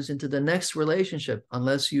patterns into the next relationship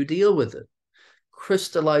unless you deal with it.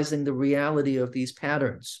 Crystallizing the reality of these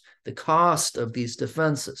patterns, the cost of these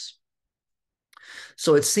defenses.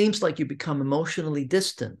 So it seems like you become emotionally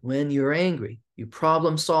distant when you're angry. You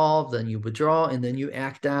problem solve, then you withdraw, and then you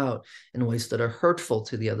act out in ways that are hurtful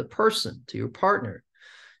to the other person, to your partner.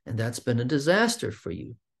 And that's been a disaster for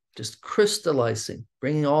you. Just crystallizing,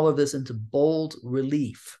 bringing all of this into bold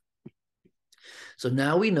relief. So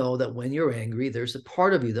now we know that when you're angry, there's a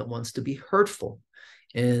part of you that wants to be hurtful.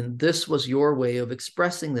 And this was your way of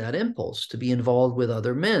expressing that impulse to be involved with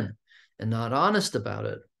other men and not honest about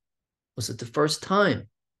it. Was it the first time?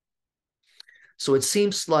 So it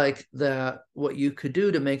seems like that what you could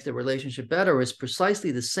do to make the relationship better is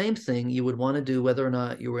precisely the same thing you would want to do whether or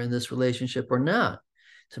not you were in this relationship or not.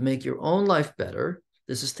 To make your own life better,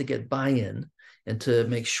 this is to get buy-in and to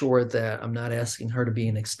make sure that I'm not asking her to be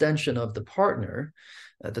an extension of the partner,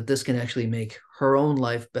 that this can actually make her own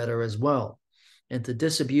life better as well. And to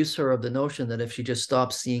disabuse her of the notion that if she just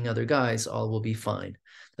stops seeing other guys, all will be fine.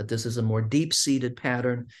 That this is a more deep-seated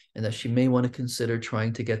pattern and that she may want to consider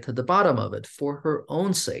trying to get to the bottom of it for her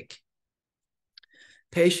own sake.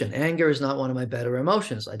 Patient: anger is not one of my better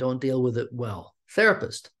emotions. I don't deal with it well.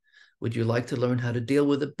 Therapist: would you like to learn how to deal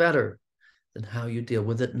with it better than how you deal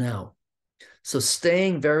with it now? So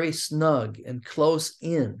staying very snug and close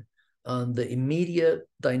in on the immediate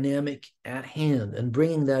dynamic at hand and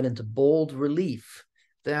bringing that into bold relief,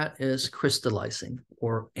 that is crystallizing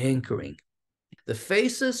or anchoring. The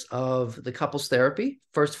phases of the couples therapy: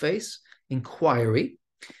 first phase, inquiry.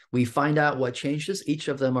 We find out what changes each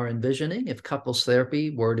of them are envisioning if couples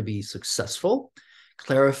therapy were to be successful,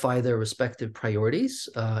 clarify their respective priorities,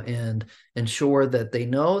 and ensure that they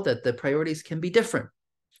know that the priorities can be different.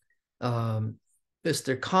 Is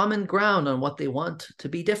there common ground on what they want to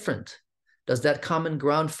be different? Does that common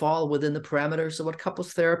ground fall within the parameters of what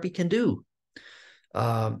couples therapy can do?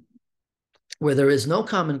 Where there is no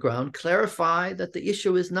common ground, clarify that the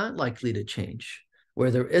issue is not likely to change.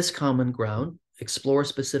 Where there is common ground, explore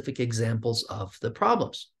specific examples of the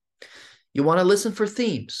problems. You want to listen for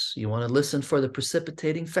themes. You want to listen for the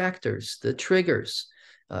precipitating factors, the triggers.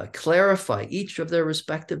 Clarify each of their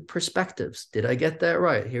respective perspectives. Did I get that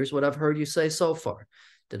right? Here's what I've heard you say so far.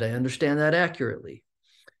 Did I understand that accurately?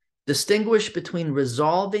 Distinguish between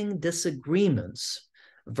resolving disagreements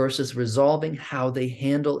versus resolving how they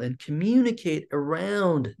handle and communicate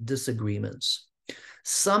around disagreements.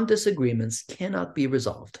 Some disagreements cannot be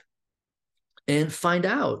resolved. And find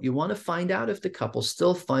out, you want to find out if the couple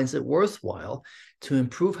still finds it worthwhile to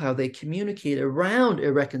improve how they communicate around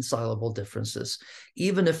irreconcilable differences,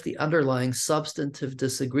 even if the underlying substantive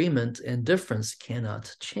disagreement and difference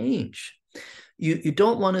cannot change. You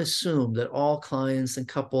don't want to assume that all clients and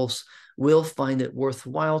couples will find it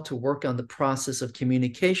worthwhile to work on the process of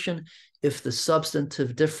communication if the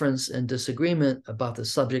substantive difference and disagreement about the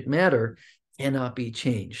subject matter cannot be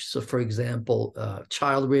changed. So, for example,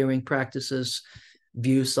 child rearing practices,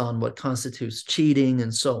 views on what constitutes cheating,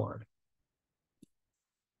 and so on.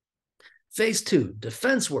 Phase 2,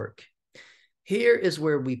 defense work. Here is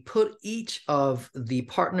where we put each of the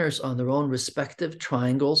partners on their own respective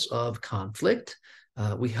triangles of conflict.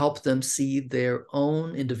 We help them see their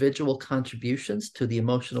own individual contributions to the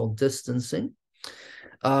emotional distancing.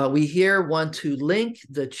 We here want to link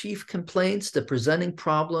the chief complaints, the presenting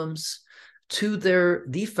problems, to their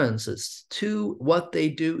defenses, to what they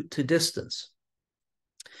do to distance.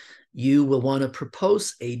 You will want to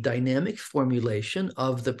propose a dynamic formulation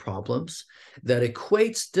of the problems that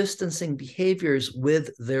equates distancing behaviors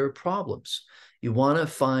with their problems. You want to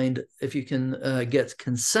find if you can get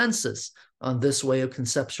consensus on this way of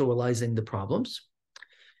conceptualizing the problems.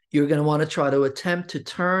 You're going to want to try to attempt to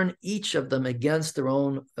turn each of them against their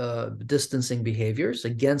own distancing behaviors,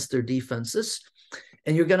 against their defenses,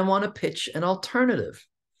 and you're going to want to pitch an alternative.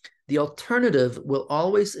 The alternative will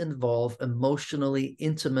always involve emotionally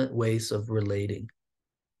intimate ways of relating.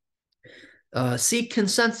 Seek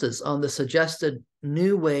consensus on the suggested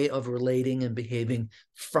new way of relating and behaving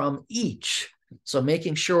from each. So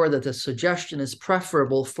making sure that the suggestion is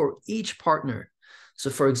preferable for each partner. So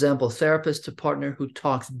for example, therapist to partner who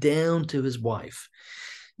talks down to his wife.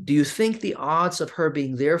 Do you think the odds of her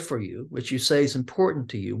being there for you, which you say is important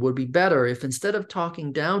to you, would be better if instead of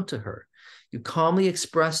talking down to her, you calmly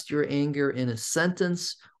expressed your anger in a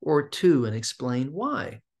sentence or two and explained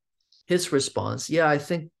why? His response, yeah, I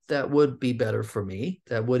think that would be better for me.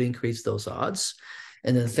 That would increase those odds.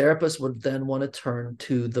 And then the therapist would then want to turn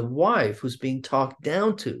to the wife who's being talked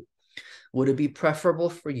down to. Would it be preferable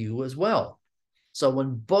for you as well? So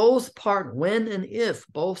when and if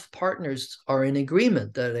both partners are in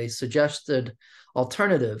agreement that a suggested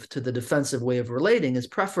alternative to the defensive way of relating is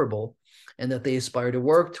preferable and that they aspire to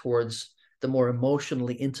work towards the more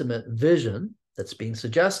emotionally intimate vision that's being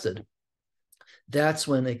suggested, that's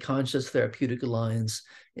when a conscious therapeutic alliance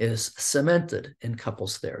is cemented in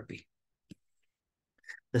couples therapy.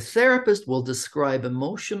 The therapist will describe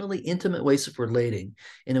emotionally intimate ways of relating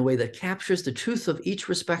in a way that captures the truth of each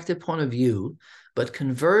respective point of view, but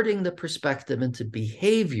converting the perspective into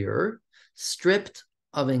behavior stripped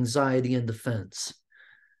of anxiety and defense.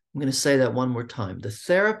 I'm going to say that one more time. The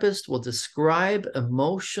therapist will describe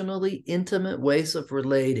emotionally intimate ways of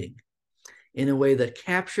relating in a way that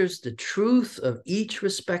captures the truth of each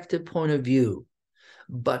respective point of view,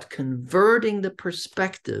 but converting the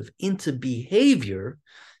perspective into behavior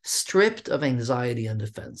stripped of anxiety and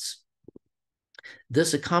defense.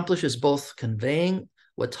 This accomplishes both conveying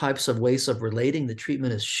what types of ways of relating the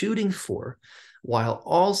treatment is shooting for, while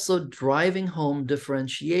also driving home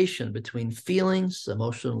differentiation between feelings,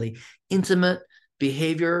 emotionally intimate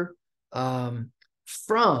behavior,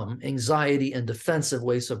 from anxiety and defensive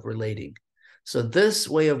ways of relating. So this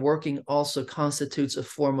way of working also constitutes a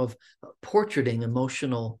form of portraiting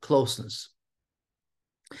emotional closeness.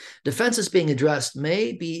 Defenses being addressed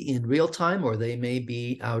may be in real time or they may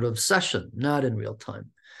be out of session, not in real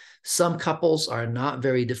time. Some couples are not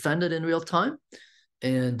very defended in real time.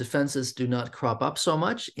 and defenses do not crop up so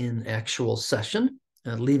much in actual session,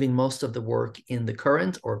 leaving most of the work in the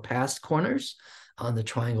current or past corners on the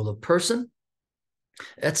triangle of person.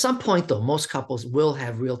 At some point, though, most couples will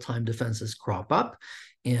have real-time defenses crop up,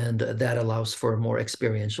 and that allows for a more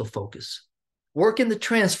experiential focus. Work in the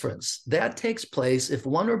transference, that takes place if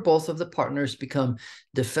one or both of the partners become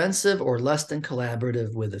defensive or less than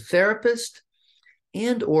collaborative with the therapist,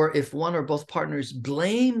 and or if one or both partners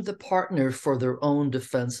blame the partner for their own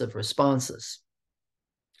defensive responses.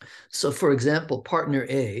 So, for example, partner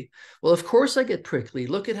A, well, of course I get prickly.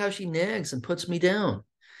 Look at how she nags and puts me down.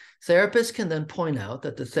 Therapists can then point out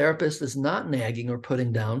that the therapist is not nagging or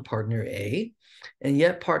putting down partner A, and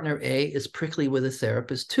yet partner A is prickly with the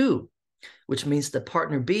therapist too, which means that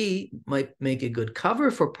partner B might make a good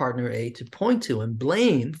cover for partner A to point to and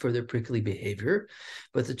blame for their prickly behavior.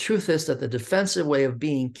 But the truth is that the defensive way of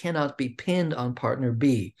being cannot be pinned on partner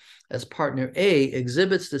B, as partner A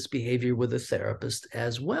exhibits this behavior with the therapist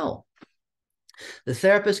as well. The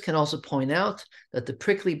therapist can also point out that the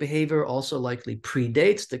prickly behavior also likely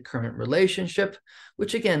predates the current relationship,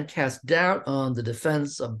 which again casts doubt on the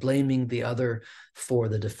defense of blaming the other for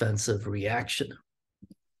the defensive reaction.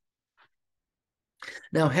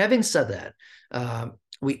 Now, having said that,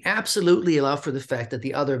 we absolutely allow for the fact that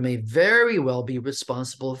the other may very well be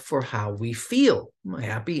responsible for how we feel,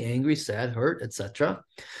 happy, angry, sad, hurt, etc.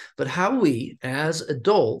 But how we, as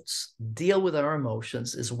adults, deal with our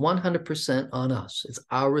emotions is 100% on us. It's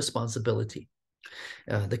our responsibility.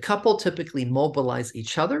 The couple typically mobilize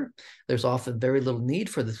each other. There's often very little need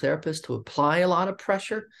for the therapist to apply a lot of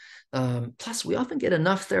pressure. Plus, we often get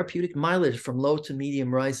enough therapeutic mileage from low to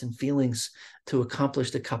medium rise in feelings to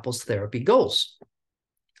accomplish the couple's therapy goals.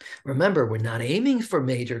 Remember, we're not aiming for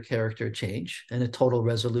major character change and a total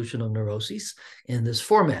resolution of neuroses in this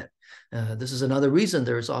format. This is another reason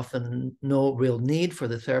there is often no real need for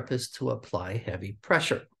the therapist to apply heavy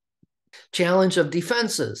pressure. Challenge of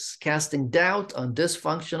defenses, casting doubt on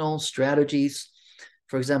dysfunctional strategies.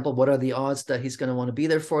 For example, what are the odds that he's going to want to be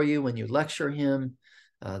there for you when you lecture him?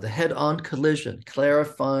 The head-on collision,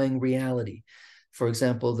 clarifying reality. For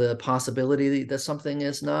example, the possibility that something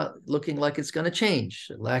is not looking like it's going to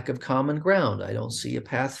change, lack of common ground. I don't see a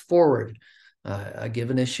path forward. A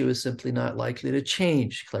given issue is simply not likely to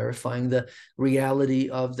change, clarifying the reality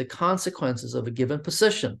of the consequences of a given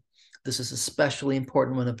position. This is especially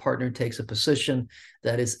important when a partner takes a position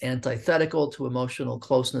that is antithetical to emotional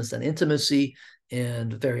closeness and intimacy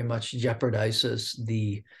and very much jeopardizes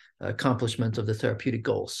the accomplishment of the therapeutic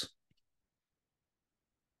goals.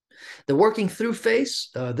 The working through phase,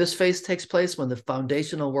 this phase takes place when the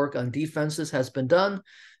foundational work on defenses has been done.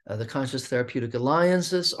 The conscious therapeutic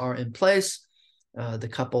alliances are in place. The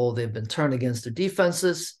couple, they've been turned against their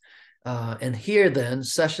defenses. And here then,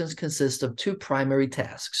 sessions consist of two primary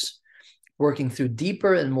tasks: working through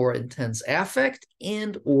deeper and more intense affect,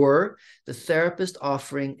 and or the therapist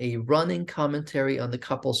offering a running commentary on the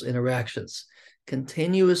couple's interactions,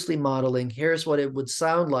 continuously modeling, here's what it would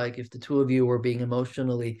sound like if the two of you were being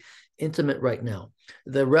emotionally intimate right now.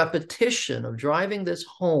 The repetition of driving this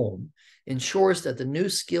home ensures that the new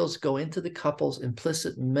skills go into the couple's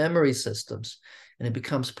implicit memory systems, and it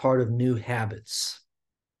becomes part of new habits.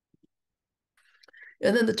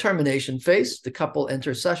 And then the termination phase, the couple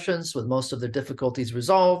enters sessions with most of their difficulties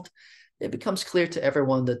resolved. It becomes clear to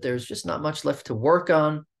everyone that there's just not much left to work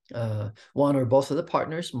on. One or both of the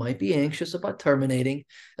partners might be anxious about terminating,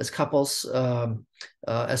 as couples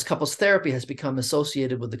therapy has become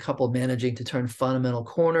associated with the couple managing to turn fundamental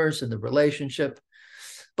corners in the relationship.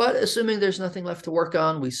 But assuming there's nothing left to work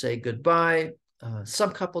on, we say goodbye.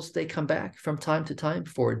 Some couples, they come back from time to time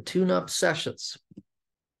for tune-up sessions.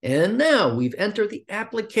 And now we've entered the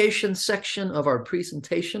application section of our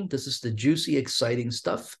presentation. This is the juicy, exciting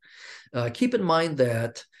stuff. Keep in mind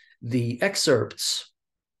that the excerpts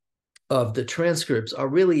of the transcripts are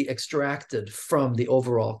really extracted from the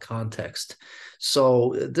overall context.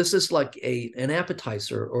 So this is like an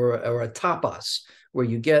appetizer or a tapas, where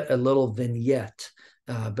you get a little vignette,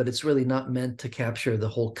 but it's really not meant to capture the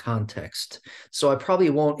whole context. So I probably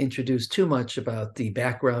won't introduce too much about the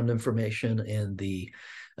background information and the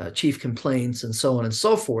chief complaints and so on and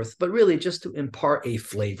so forth, but really just to impart a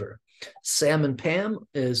flavor. Sam and Pam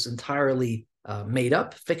is entirely made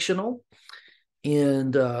up, fictional.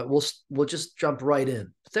 And we'll just jump right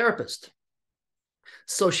in. Therapist.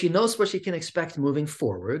 So she knows what she can expect moving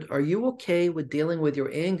forward. Are you okay with dealing with your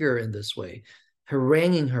anger in this way,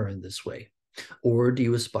 haranguing her in this way? Or do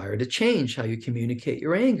you aspire to change how you communicate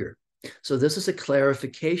your anger? So this is a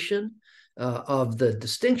clarification of the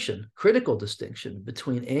distinction, critical distinction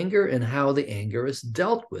between anger and how the anger is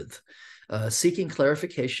dealt with. seeking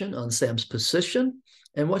clarification on Sam's position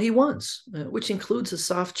and what he wants, which includes a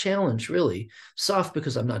soft challenge, really. Soft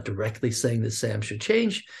because I'm not directly saying that Sam should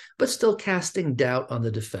change, but still casting doubt on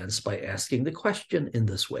the defense by asking the question in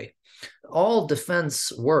this way. All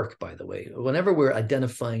defense work, by the way, whenever we're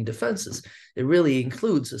identifying defenses, it really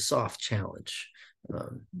includes a soft challenge.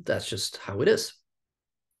 That's just how it is.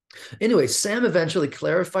 Anyway, Sam eventually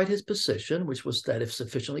clarified his position, which was that if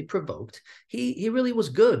sufficiently provoked, he really was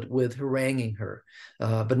good with haranguing her,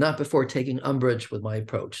 but not before taking umbrage with my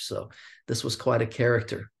approach. So this was quite a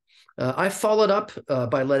character. I followed up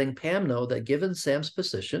by letting Pam know that given Sam's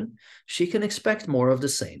position, she can expect more of the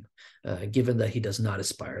same, given that he does not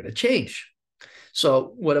aspire to change.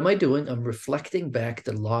 So what am I doing? I'm reflecting back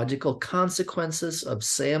the logical consequences of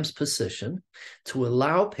Sam's position to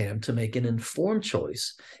allow Pam to make an informed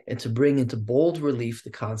choice and to bring into bold relief the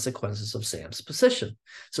consequences of Sam's position.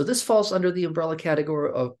 So this falls under the umbrella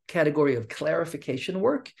category of clarification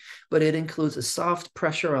work, but it includes a soft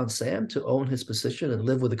pressure on Sam to own his position and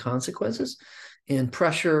live with the consequences, and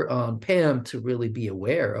pressure on Pam to really be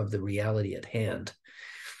aware of the reality at hand.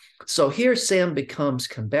 So here Sam becomes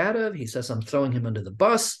combative. He says, I'm throwing him under the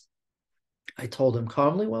bus. I told him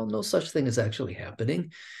calmly, well, no such thing is actually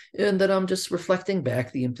happening, and that I'm just reflecting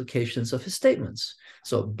back the implications of his statements.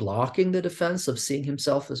 So blocking the defense of seeing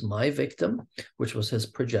himself as my victim, which was his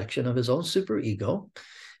projection of his own superego,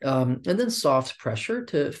 and then soft pressure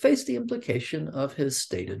to face the implication of his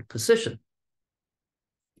stated position.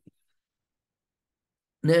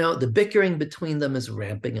 Now, the bickering between them is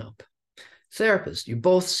ramping up. Therapist, you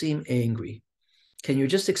both seem angry. Can you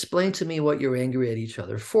just explain to me what you're angry at each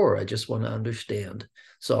other for? I just want to understand.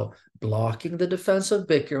 So blocking the defense of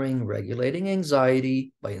bickering, regulating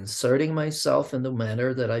anxiety by inserting myself in the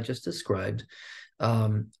manner that I just described,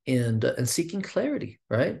 and seeking clarity,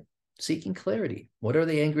 right? Seeking clarity. What are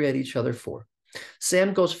they angry at each other for?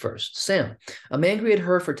 Sam goes first. Sam, I'm angry at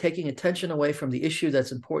her for taking attention away from the issue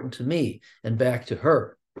that's important to me and back to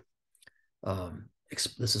her.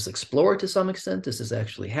 This is explored to some extent. This is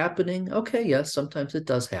actually happening. Okay, yes, sometimes it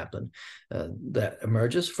does happen. That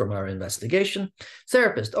emerges from our investigation.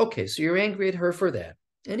 Therapist, okay, so you're angry at her for that.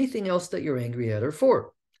 Anything else that you're angry at her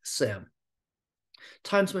for? Sam,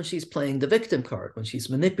 times when she's playing the victim card, when she's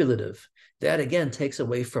manipulative. That, again, takes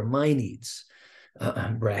away from my needs.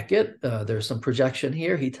 Bracket, there's some projection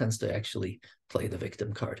here. He tends to actually play the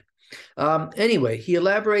victim card. Anyway, he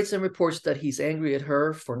elaborates and reports that he's angry at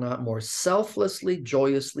her for not more selflessly,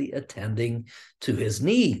 joyously attending to his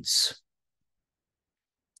needs.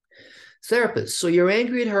 Therapist, so you're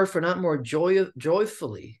angry at her for not more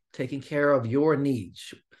joyfully taking care of your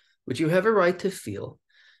needs, which you have a right to feel.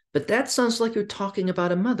 But that sounds like you're talking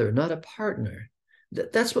about a mother, not a partner.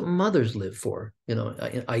 That's what mothers live for,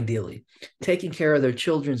 ideally, taking care of their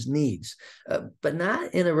children's needs, but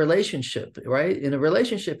not in a relationship, right? In a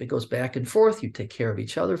relationship, it goes back and forth. You take care of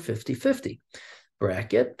each other 50-50.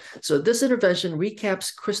 Bracket. So this intervention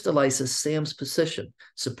recaps, crystallizes Sam's position,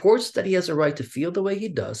 supports that he has a right to feel the way he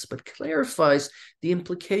does, but clarifies the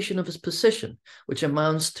implication of his position, which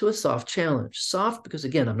amounts to a soft challenge. Soft because,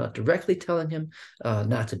 again, I'm not directly telling him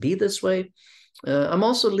not to be this way. I'm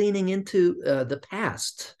also leaning into the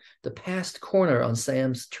past corner on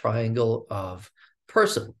Sam's triangle of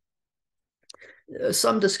person.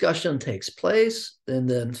 Some discussion takes place, and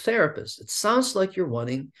then therapist. It sounds like you're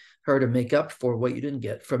wanting her to make up for what you didn't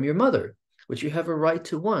get from your mother, which you have a right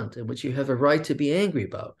to want and which you have a right to be angry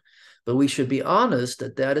about. But we should be honest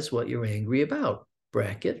that that is what you're angry about.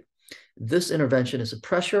 Bracket. This intervention is a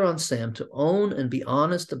pressure on Sam to own and be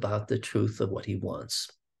honest about the truth of what he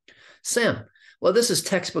wants. Sam, well, this is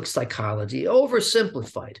textbook psychology,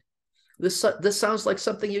 oversimplified. This sounds like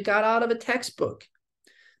something you got out of a textbook.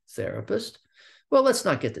 Therapist, well, let's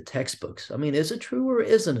not get to textbooks. I mean, is it true or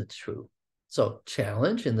isn't it true? So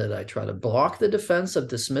challenge in that I try to block the defense of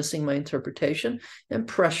dismissing my interpretation and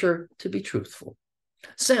pressure to be truthful.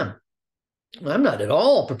 Sam, I'm not at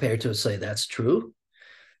all prepared to say that's true.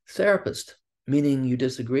 Therapist, meaning you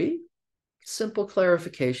disagree? Simple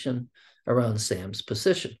clarification around Sam's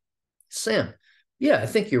position. Sam, yeah, I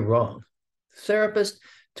think you're wrong. Therapist,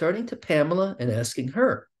 turning to Pamela and asking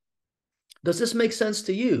her, does this make sense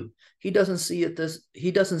to you? He doesn't see it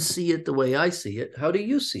the way I see it. How do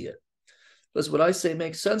you see it? Does what I say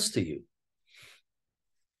make sense to you?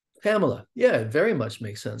 Pamela, yeah, it very much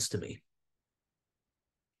makes sense to me.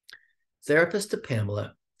 Therapist to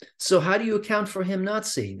Pamela, so how do you account for him not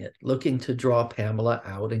seeing it, looking to draw Pamela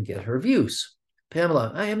out and get her views?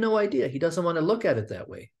 Pamela, I have no idea. He doesn't want to look at it that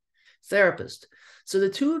way. Therapist, so the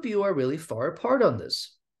two of you are really far apart on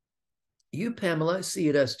this. You, Pamela, see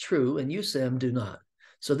it as true, and you, Sam, do not.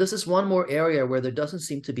 So this is one more area where there doesn't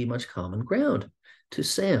seem to be much common ground. To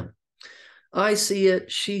Sam, I see it,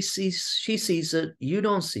 she sees it, you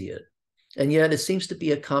don't see it. And yet it seems to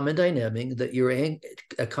be a common dynamic that you're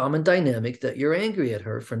angry at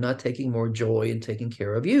her for not taking more joy in taking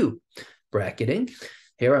care of you. Bracketing.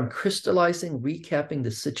 Here I'm crystallizing, recapping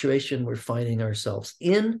the situation we're finding ourselves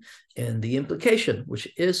in and the implication, which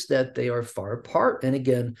is that they are far apart. And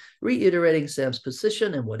again, reiterating Sam's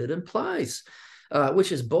position and what it implies,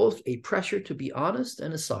 which is both a pressure to be honest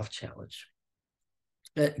and a soft challenge.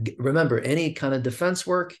 Remember, any kind of defense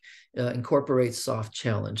work incorporates soft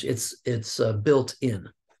challenge. It's built in.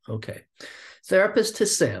 Okay. Therapist to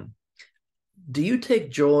Sam. Do you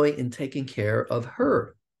take joy in taking care of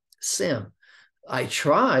her? Sam. I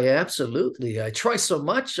try, absolutely. I try so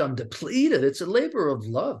much, I'm depleted. It's a labor of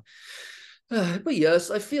love. But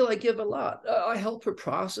yes, I feel I give a lot. I help her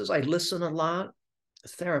process. I listen a lot.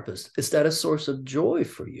 Therapist. Is that a source of joy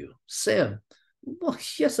for you? Sam. Well,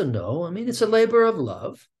 yes and no. I mean, it's a labor of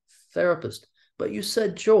love. Therapist. But you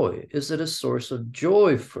said joy. Is it a source of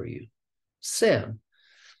joy for you? Sam.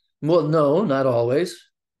 Well, no, not always.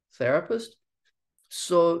 Therapist.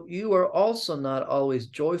 So you are also not always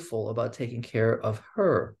joyful about taking care of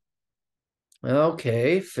her.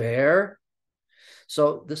 Okay, fair.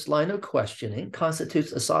 So this line of questioning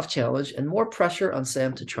constitutes a soft challenge and more pressure on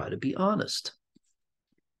Sam to try to be honest.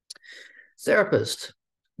 Therapist.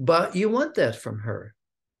 But you want that from her,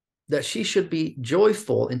 that she should be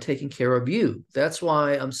joyful in taking care of you. That's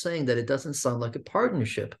why I'm saying that it doesn't sound like a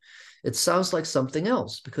partnership. It sounds like something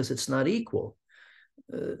else because it's not equal.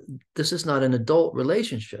 This is not an adult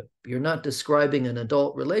relationship. You're not describing an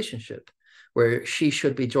adult relationship where she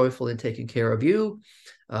should be joyful in taking care of you,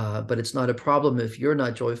 but it's not a problem if you're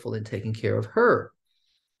not joyful in taking care of her.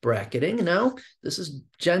 Bracketing. Now, this is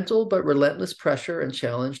gentle but relentless pressure and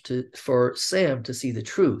challenge for Sam to see the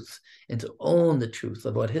truth and to own the truth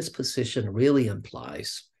of what his position really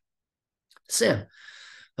implies. Sam,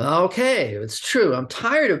 okay, it's true. I'm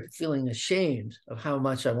tired of feeling ashamed of how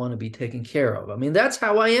much I want to be taken care of. I mean, that's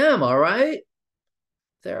how I am, all right?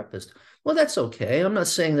 Therapist. Well, that's okay. I'm not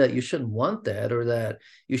saying that you shouldn't want that or that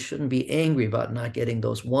you shouldn't be angry about not getting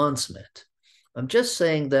those wants met. I'm just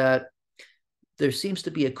saying that there seems to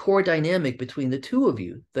be a core dynamic between the two of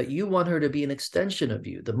you, that you want her to be an extension of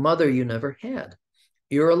you, the mother you never had.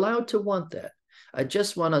 You're allowed to want that. I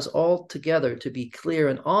just want us all together to be clear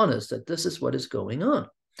and honest that this is what is going on.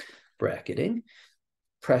 Bracketing,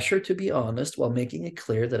 pressure to be honest while making it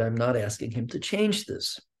clear that I'm not asking him to change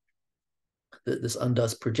this. This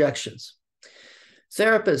undoes projections.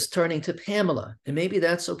 Therapist turning to Pamela, and maybe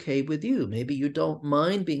that's okay with you. Maybe you don't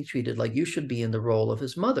mind being treated like you should be in the role of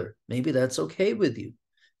his mother. Maybe that's okay with you.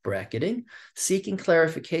 Bracketing, seeking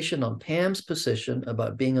clarification on Pam's position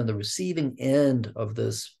about being on the receiving end of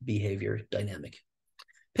this behavior dynamic.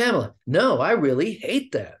 Pamela, no, I really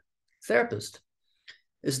hate that. Therapist,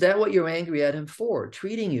 is that what you're angry at him for,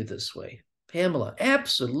 treating you this way? Pamela,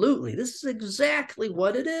 absolutely. This is exactly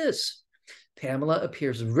what it is. Pamela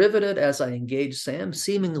appears riveted as I engage Sam,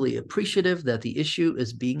 seemingly appreciative that the issue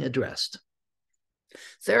is being addressed.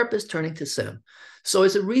 Therapist turning to Sam. So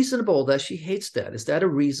is it reasonable that she hates that? Is that a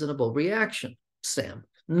reasonable reaction? Sam.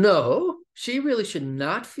 No, she really should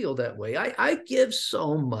not feel that way. I give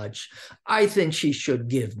so much. I think she should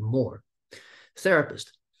give more.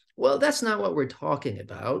 Therapist. Well, that's not what we're talking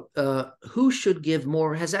about. Who should give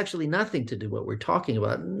more has actually nothing to do with what we're talking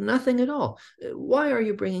about. Nothing at all. Why are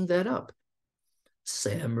you bringing that up?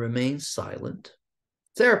 Sam remains silent.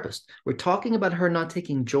 Therapist, we're talking about her not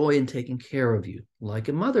taking joy in taking care of you, like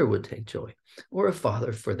a mother would take joy, or a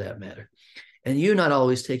father for that matter. And you not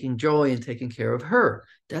always taking joy in taking care of her.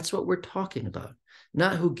 That's what we're talking about,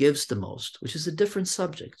 not who gives the most, which is a different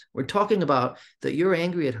subject. We're talking about that you're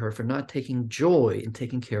angry at her for not taking joy in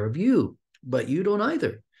taking care of you, but you don't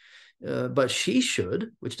either. But she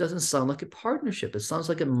should, which doesn't sound like a partnership. It sounds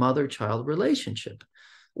like a mother-child relationship.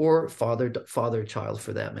 Or father-child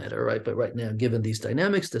for that matter, right? But right now, given these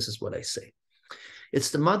dynamics, this is what I say. It's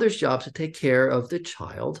the mother's job to take care of the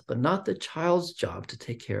child, but not the child's job to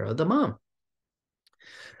take care of the mom.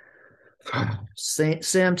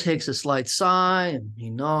 Sam takes a slight sigh and he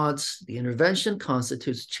nods. The intervention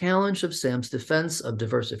constitutes challenge of Sam's defense of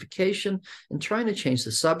diversification and trying to change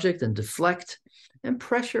the subject and deflect, and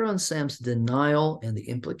pressure on Sam's denial and the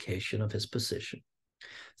implication of his position.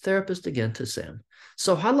 Therapist again to Sam.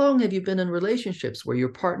 So how long have you been in relationships where your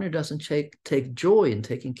partner doesn't take joy in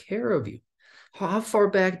taking care of you? How far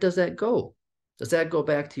back does that go? Does that go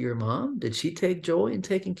back to your mom? Did she take joy in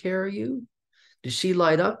taking care of you? Did she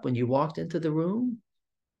light up when you walked into the room?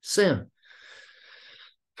 Sam.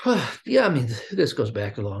 Yeah, I mean, this goes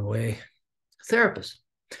back a long way. Therapist.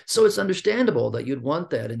 So it's understandable that you'd want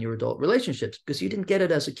that in your adult relationships because you didn't get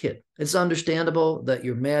it as a kid. It's understandable that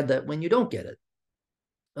you're mad that when you don't get it.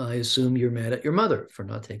 I assume you're mad at your mother for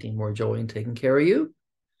not taking more joy in taking care of you.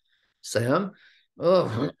 Sam,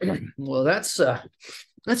 oh, well, that's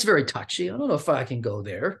very touchy. I don't know if I can go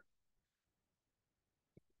there.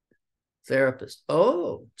 Therapist.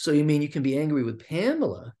 Oh, so you mean you can be angry with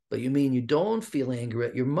Pamela, but you mean you don't feel angry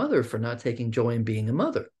at your mother for not taking joy in being a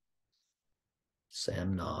mother?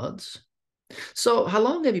 Sam nods. So how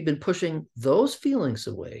long have you been pushing those feelings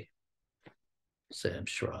away? Sam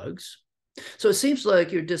shrugs. So it seems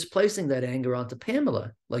like you're displacing that anger onto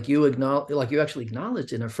Pamela, like you actually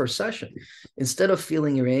acknowledged in our first session, instead of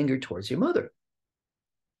feeling your anger towards your mother.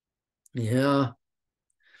 Yeah.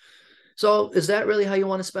 So is that really how you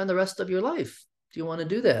want to spend the rest of your life? Do you want to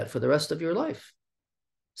do that for the rest of your life?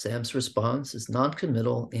 Sam's response is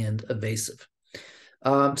non-committal and evasive.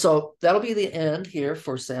 So that'll be the end here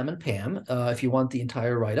for Sam and Pam. If you want the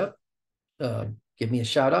entire write-up, give me a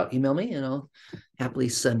shout out, email me, and I'll happily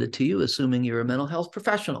send it to you, assuming you're a mental health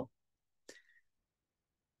professional.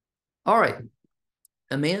 All right,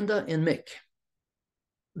 Amanda and Mick.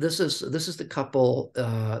 This is the couple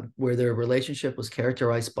where their relationship was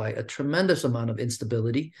characterized by a tremendous amount of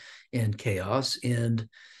instability and chaos, and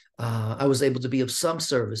I was able to be of some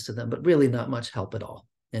service to them, but really not much help at all.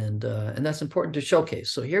 And that's important to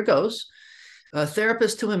showcase. So here goes. A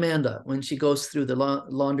therapist to Amanda when she goes through the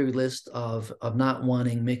laundry list of not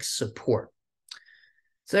wanting mixed support.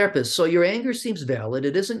 Therapist, so your anger seems valid.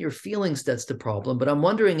 It isn't your feelings that's the problem, but I'm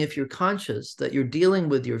wondering if you're conscious that you're dealing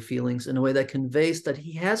with your feelings in a way that conveys that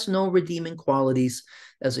he has no redeeming qualities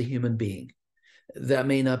as a human being. That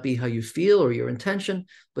may not be how you feel or your intention,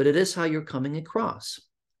 but it is how you're coming across.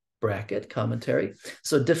 Bracket, commentary.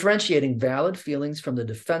 So differentiating valid feelings from the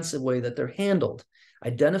defensive way that they're handled.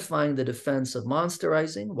 Identifying the defense of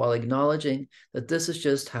monsterizing while acknowledging that this is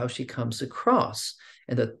just how she comes across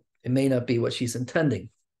and that it may not be what she's intending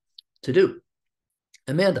to do.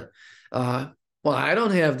 Amanda, well, I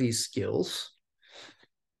don't have these skills.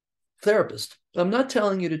 Therapist, I'm not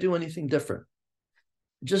telling you to do anything different,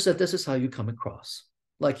 just that this is how you come across,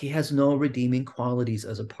 like he has no redeeming qualities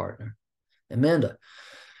as a partner. Amanda,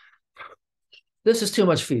 this is too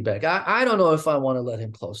much feedback. I don't know if I want to let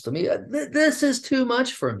him close to me. This is too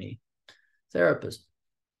much for me. Therapist,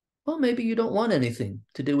 well, maybe you don't want anything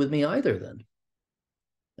to do with me either then.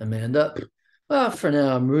 Amanda, well, for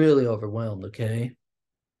now, I'm really overwhelmed, okay?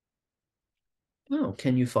 Oh,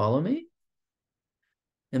 can you follow me?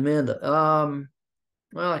 Amanda,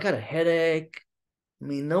 well, I got a headache. I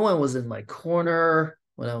mean, no one was in my corner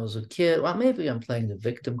when I was a kid. Well, maybe I'm playing the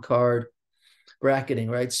victim card. Bracketing,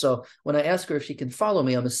 right? So when I ask her if she can follow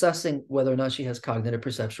me, I'm assessing whether or not she has cognitive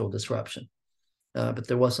perceptual disruption. But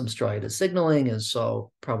there was some striatus signaling, and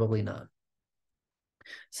so probably not.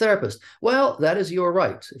 Therapist, well, that is your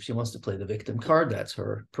right. If she wants to play the victim card, that's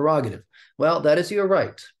her prerogative. Well, that is your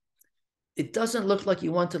right. It doesn't look like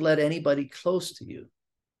you want to let anybody close to you,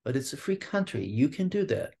 but it's a free country. You can do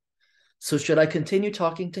that. So should I continue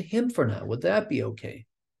talking to him for now? Would that be okay?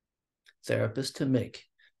 Therapist to Mick.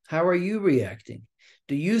 How are you reacting?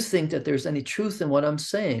 Do you think that there's any truth in what I'm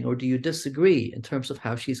saying, or do you disagree in terms of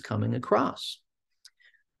how she's coming across?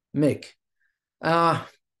 Mick,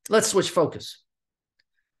 let's switch focus.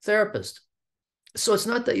 Therapist, so it's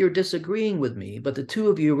not that you're disagreeing with me, but the two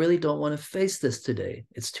of you really don't want to face this today.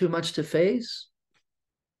 It's too much to face?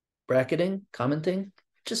 Bracketing, commenting,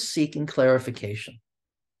 just seeking clarification.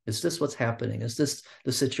 Is this what's happening? Is this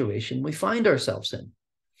the situation we find ourselves in?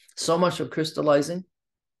 So much of crystallizing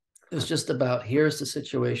is just about, here's the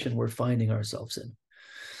situation we're finding ourselves in.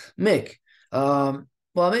 Mick, well,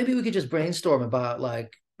 maybe we could just brainstorm about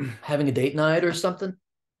like having a date night or something.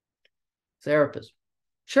 Therapist,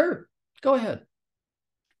 sure, go ahead.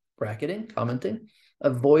 Bracketing, commenting,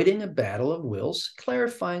 avoiding a battle of wills,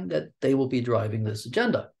 clarifying that they will be driving this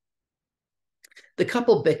agenda. The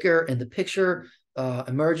couple bicker, and the picture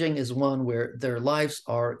emerging is one where their lives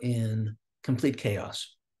are in complete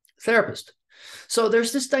chaos. Therapist, so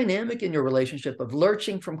there's this dynamic in your relationship of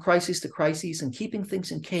lurching from crises to crises and keeping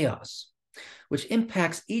things in chaos, which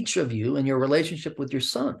impacts each of you and your relationship with your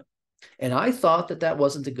son. And I thought that that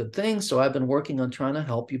wasn't a good thing, so I've been working on trying to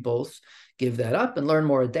help you both give that up and learn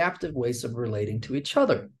more adaptive ways of relating to each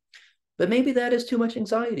other. But maybe that is too much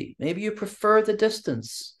anxiety. Maybe you prefer the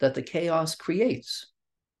distance that the chaos creates.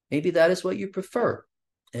 Maybe that is what you prefer,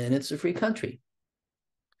 and it's a free country.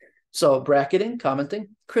 So bracketing,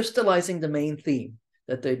 commenting, crystallizing the main theme,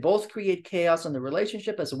 that they both create chaos in the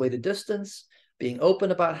relationship as a way to distance, being open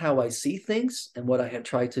about how I see things and what I have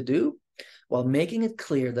tried to do, while making it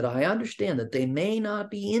clear that I understand that they may not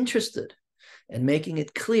be interested, and making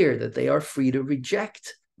it clear that they are free to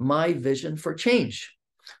reject my vision for change,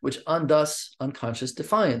 which undoes unconscious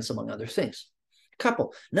defiance, among other things.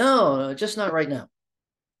 Couple, no, just not right now.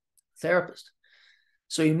 Therapist,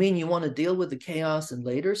 so you mean you want to deal with the chaos in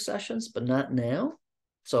later sessions, but not now?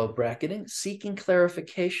 So bracketing, seeking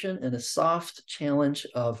clarification and a soft challenge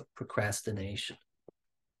of procrastination.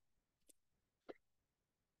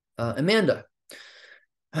 Amanda,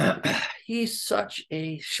 he's such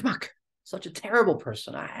a schmuck, such a terrible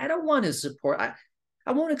person. I don't want his support.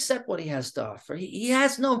 I won't accept what he has to offer. He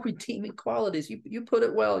has no redeeming qualities. You put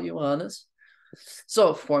it well, Johannes.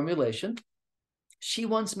 So formulation, she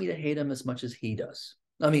wants me to hate him as much as he does.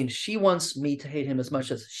 I mean, she wants me to hate him as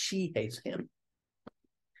much as she hates him.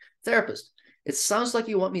 Therapist, it sounds like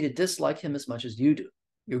you want me to dislike him as much as you do.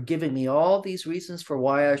 You're giving me all these reasons for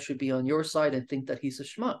why I should be on your side and think that he's a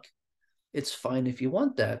schmuck. It's fine if you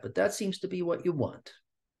want that, but that seems to be what you want.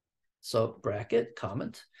 So bracket,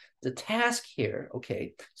 comment. The task here,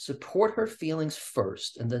 okay, support her feelings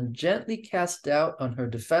first and then gently cast doubt on her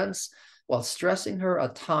defense while stressing her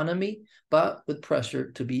autonomy, but with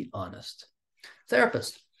pressure to be honest.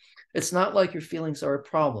 Therapist, it's not like your feelings are a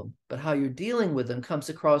problem, but how you're dealing with them comes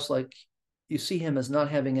across like you see him as not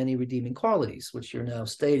having any redeeming qualities, which you're now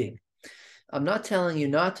stating. I'm not telling you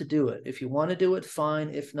not to do it. If you want to do it, fine.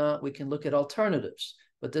 If not, we can look at alternatives.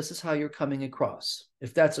 But this is how you're coming across.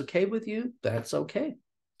 If that's okay with you, that's okay.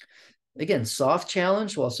 Again, soft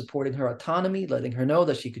challenge while supporting her autonomy, letting her know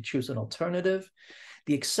that she could choose an alternative.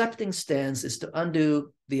 The accepting stance is to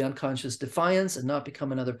undo the unconscious defiance and not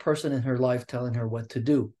become another person in her life telling her what to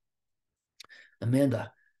do.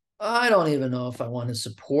 Amanda, I don't even know if I want to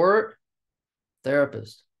support.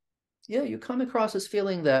 Therapist, yeah, you come across as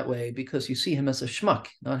feeling that way because you see him as a schmuck,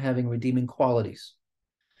 not having redeeming qualities.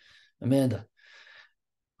 Amanda,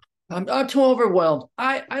 I'm too overwhelmed.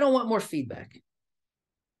 I don't want more feedback.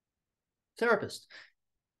 Therapist,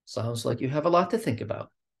 sounds like you have a lot to think about.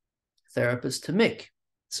 Therapist to Mick,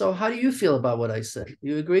 so how do you feel about what I said?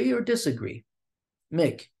 You agree or disagree?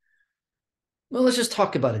 Mick, well, let's just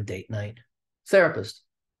talk about a date night. Therapist,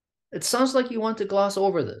 it sounds like you want to gloss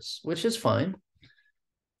over this, which is fine.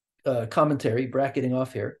 Commentary, bracketing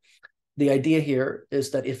off here. The idea here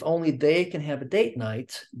is that if only they can have a date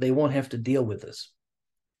night, they won't have to deal with this.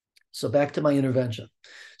 So back to my intervention.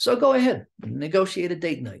 So go ahead, negotiate a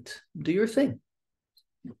date night. Do your thing.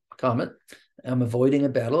 Comment, I'm avoiding a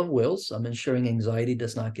battle of wills. I'm ensuring anxiety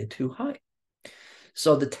does not get too high.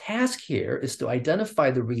 So the task here is to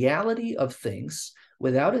identify the reality of things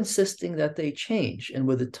without insisting that they change, and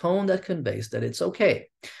with a tone that conveys that it's okay,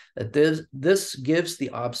 that this gives the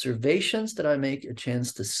observations that I make a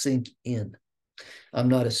chance to sink in. I'm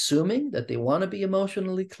not assuming that they want to be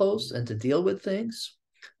emotionally close and to deal with things.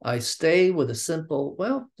 I stay with a simple,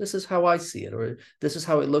 well, this is how I see it, or this is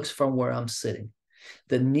how it looks from where I'm sitting.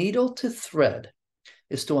 The needle to thread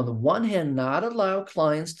is to, on the one hand, not allow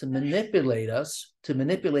clients to manipulate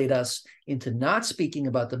us into not speaking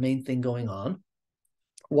about the main thing going on,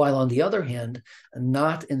 while on the other hand,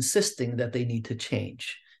 not insisting that they need to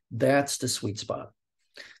change. That's the sweet spot.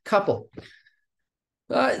 Couple,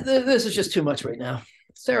 this is just too much right now.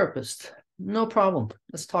 Therapist, no problem.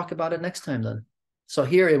 Let's talk about it next time then. So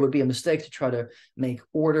here it would be a mistake to try to make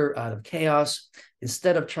order out of chaos.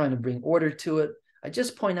 Instead of trying to bring order to it, I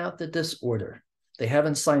just point out the disorder. They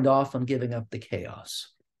haven't signed off on giving up the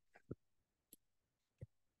chaos.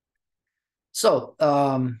 So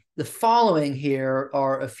the following here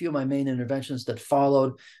are a few of my main interventions that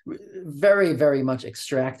followed, very, very much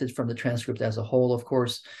extracted from the transcript as a whole, of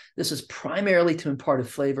course. This is primarily to impart a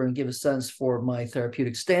flavor and give a sense for my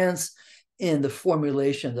therapeutic stance in the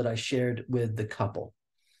formulation that I shared with the couple.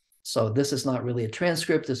 So this is not really a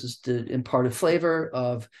transcript. This is to impart a flavor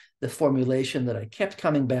of the formulation that I kept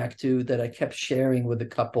coming back to, that I kept sharing with the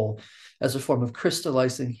couple as a form of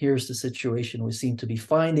crystallizing, here's the situation we seem to be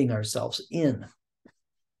finding ourselves in.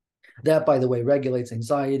 That, by the way, regulates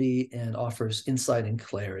anxiety and offers insight and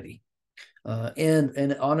clarity,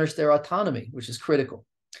 and honors their autonomy, which is critical.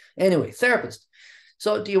 Anyway, therapist.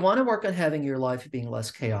 So do you want to work on having your life being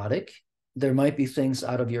less chaotic? There might be things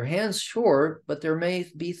out of your hands, sure, but there may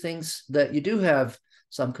be things that you do have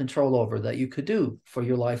some control over that you could do for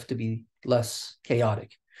your life to be less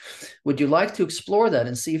chaotic. Would you like to explore that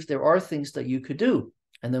and see if there are things that you could do,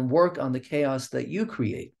 and then work on the chaos that you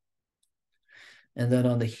create? And then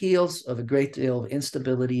on the heels of a great deal of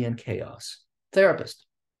instability and chaos. Therapist.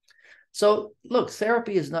 So look,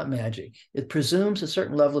 therapy is not magic. It presumes a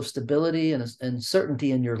certain level of stability and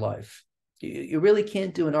certainty in your life. You really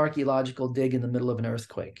can't do an archaeological dig in the middle of an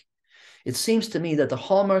earthquake. It seems to me that the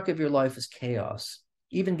hallmark of your life is chaos.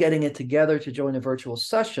 Even getting it together to join a virtual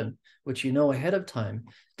session, which you know ahead of time,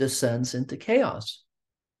 descends into chaos.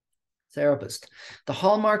 Therapist, the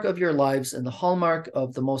hallmark of your lives and the hallmark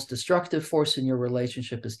of the most destructive force in your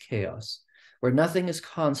relationship is chaos, where nothing is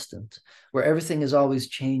constant, where everything is always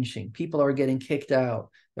changing. People are getting kicked out.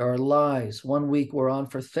 There are lies. One week we're on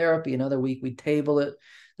for therapy, another week we table it.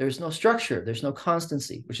 There's no structure. There's no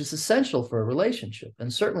constancy, which is essential for a relationship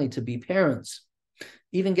and certainly to be parents.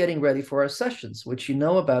 Even getting ready for our sessions, which you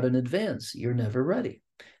know about in advance, you're never ready.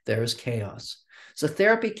 There is chaos. So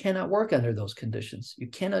therapy cannot work under those conditions. You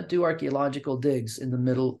cannot do archaeological digs in the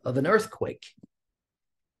middle of an earthquake.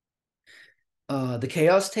 The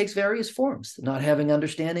chaos takes various forms, not having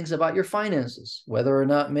understandings about your finances, whether or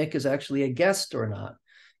not Mick is actually a guest or not,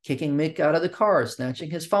 kicking Mick out of the car,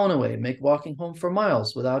 snatching his phone away, Mick walking home for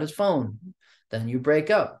miles without his phone. Then you break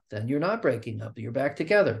up. Then you're not breaking up. You're back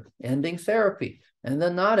together, ending therapy, and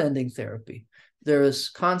then not ending therapy. There is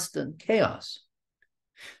constant chaos.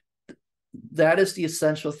 That is the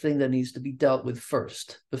essential thing that needs to be dealt with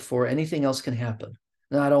first before anything else can happen,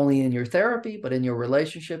 not only in your therapy, but in your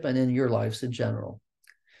relationship and in your lives in general.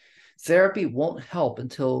 Therapy won't help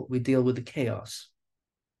until we deal with the chaos,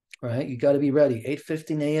 right? You got to be ready.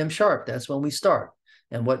 8:15 a.m. sharp. That's when we start.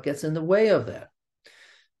 And what gets in the way of that?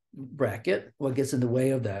 Bracket, what gets in the way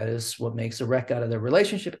of that is what makes a wreck out of their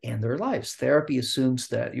relationship and their lives. Therapy assumes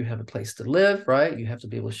that you have a place to live, right? You have to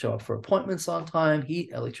be able to show up for appointments on time,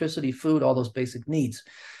 heat, electricity, food, all those basic needs.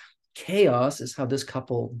 Chaos is how this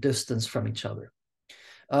couple distance from each other.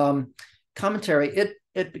 Commentary,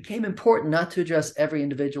 it became important not to address every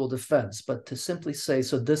individual defense, but to simply say,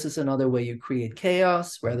 so this is another way you create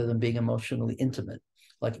chaos rather than being emotionally intimate.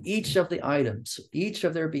 Like each of the items, each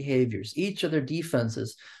of their behaviors, each of their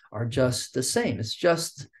defenses are just the same. It's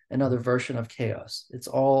just another version of chaos. It's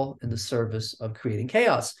all in the service of creating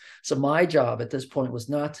chaos. So my job at this point was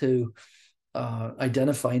not to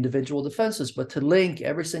identify individual defenses, but to link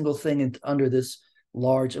every single thing under this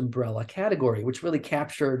large umbrella category, which really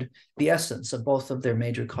captured the essence of both of their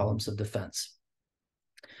major columns of defense.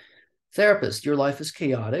 Therapist, your life is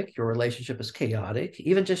chaotic. Your relationship is chaotic.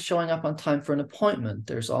 Even just showing up on time for an appointment,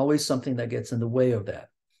 there's always something that gets in the way of that.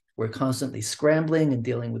 We're constantly scrambling and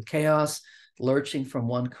dealing with chaos, lurching from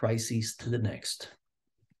one crisis to the next.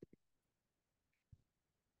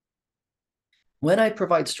 When I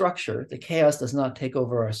provide structure, the chaos does not take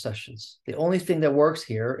over our sessions. The only thing that works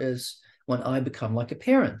here is when I become like a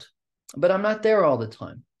parent, but I'm not there all the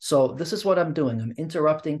time. So this is what I'm doing. I'm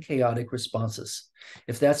interrupting chaotic responses.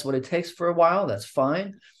 If that's what it takes for a while, that's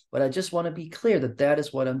fine. But I just want to be clear that that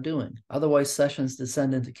is what I'm doing. Otherwise, sessions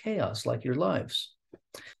descend into chaos like your lives.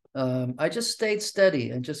 I just stayed steady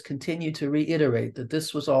and just continued to reiterate that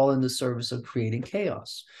this was all in the service of creating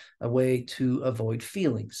chaos, a way to avoid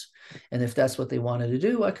feelings. And if that's what they wanted to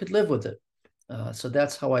do, I could live with it. So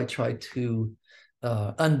that's how I tried to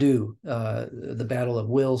undo the battle of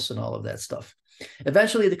wills and all of that stuff.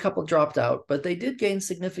 Eventually, the couple dropped out, but they did gain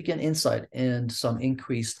significant insight and some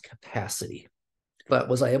increased capacity. But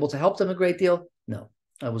was I able to help them a great deal? No,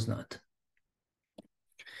 I was not.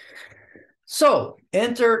 So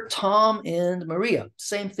enter Tom and Maria.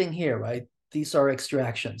 Same thing here, right? These are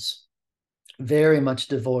extractions, very much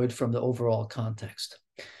devoid from the overall context.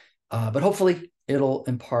 But hopefully, it'll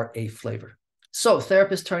impart a flavor. So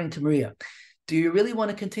therapist turning to Maria. Do you really want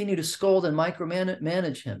to continue to scold and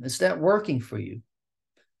micromanage him? Is that working for you?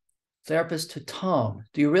 Therapist to Tom.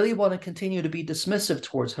 Do you really want to continue to be dismissive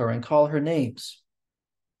towards her and call her names?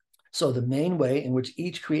 So the main way in which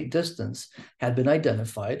each create distance had been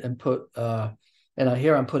identified and put, and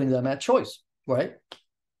here I'm putting them at choice, right?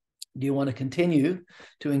 Do you want to continue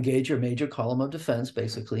to engage your major column of defense,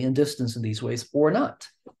 basically, in distance in these ways or not?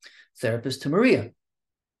 Therapist to Maria.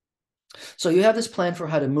 So you have this plan for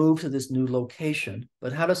how to move to this new location,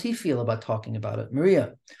 but how does he feel about talking about it?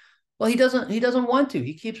 Maria, well, he doesn't want to.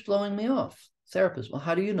 He keeps blowing me off. Therapist, well,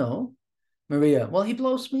 how do you know? Maria, well, he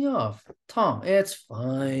blows me off. Tom, it's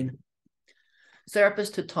fine.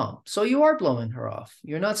 Therapist to Tom, so you are blowing her off.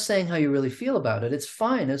 You're not saying how you really feel about it. It's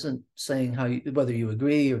fine, isn't saying whether you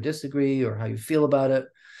agree or disagree or how you feel about it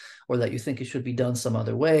or that you think it should be done some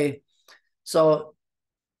other way. So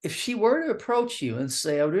if she were to approach you and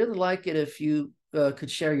say, I would really like it if you could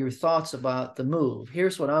share your thoughts about the move.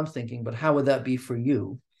 Here's what I'm thinking, but how would that be for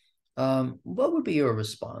you? What would be your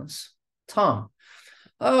response? Tom,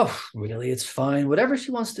 oh, really, it's fine. Whatever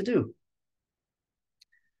she wants to do.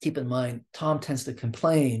 Keep in mind, Tom tends to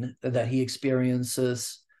complain that he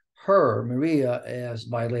experiences her, Maria, as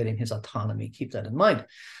violating his autonomy. Keep that in mind.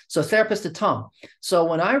 So therapist to Tom. So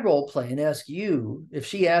when I role play and ask you, if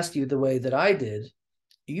she asked you the way that I did,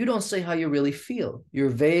 you don't say how you really feel. You're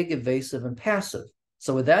vague, evasive, and passive.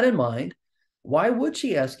 So with that in mind, why would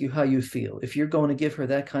she ask you how you feel if you're going to give her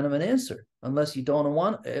that kind of an answer, unless you don't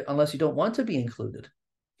want to be included?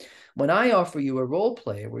 When I offer you a role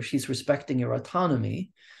play where she's respecting your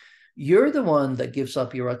autonomy, you're the one that gives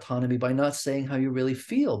up your autonomy by not saying how you really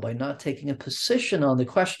feel, by not taking a position on the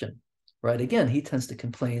question, right? Again, he tends to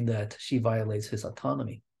complain that she violates his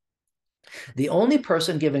autonomy. The only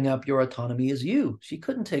person giving up your autonomy is you. She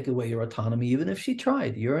couldn't take away your autonomy even if she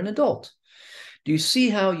tried. You're an adult. Do you see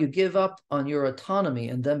how you give up on your autonomy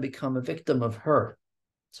and then become a victim of her?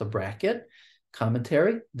 So bracket,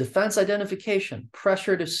 commentary, defense identification,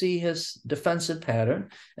 pressure to see his defensive pattern,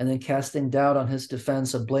 and then casting doubt on his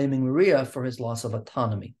defense of blaming Maria for his loss of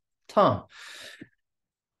autonomy. Tom,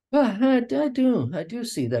 I do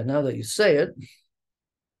see that now that you say it.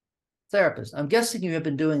 Therapist, I'm guessing you have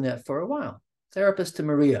been doing that for a while. Therapist to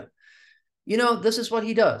Maria. You know, this is what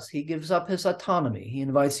he does. He gives up his autonomy. He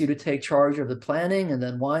invites you to take charge of the planning and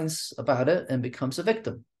then whines about it and becomes a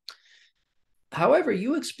victim. However,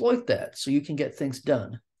 you exploit that so you can get things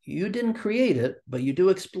done. You didn't create it, but you do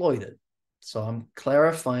exploit it. So I'm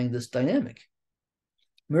clarifying this dynamic.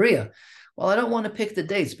 Maria, well, I don't want to pick the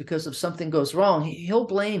dates because if something goes wrong, he'll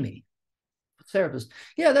blame me. Therapist,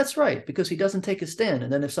 yeah, that's right, because he doesn't take a stand.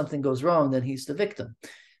 And then if something goes wrong, then he's the victim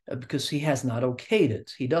because he has not okayed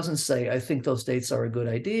it. He doesn't say, I think those dates are a good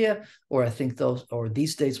idea, or I think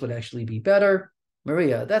these dates would actually be better.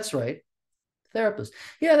 Maria, that's right. Therapist,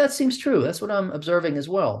 yeah, that seems true. That's what I'm observing as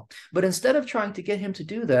well. But instead of trying to get him to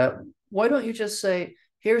do that, why don't you just say,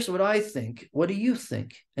 here's what I think. What do you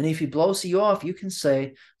think? And if he blows you off, you can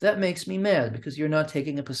say, that makes me mad because you're not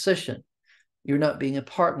taking a position. You're not being a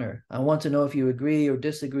partner. I want to know if you agree or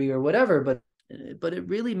disagree or whatever, but it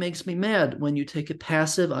really makes me mad when you take a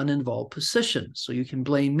passive, uninvolved position. So you can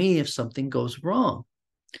blame me if something goes wrong.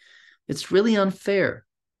 It's really unfair.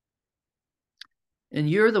 And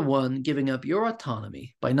you're the one giving up your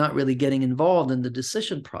autonomy by not really getting involved in the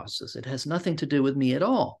decision process. It has nothing to do with me at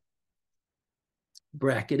all.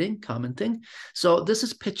 Bracketing, commenting. So this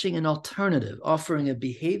is pitching an alternative, offering a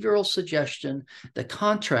behavioral suggestion that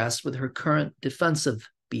contrasts with her current defensive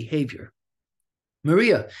behavior.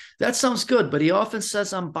 Maria, that sounds good, but he often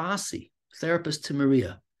says I'm bossy. Therapist to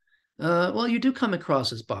Maria. Well, you do come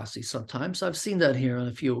across as bossy sometimes. I've seen that here on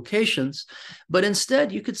a few occasions. But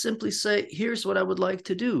instead, you could simply say, here's what I would like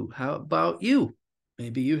to do. How about you?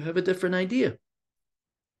 Maybe you have a different idea.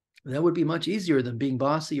 That would be much easier than being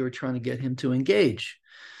bossy or trying to get him to engage.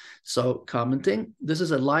 So commenting, this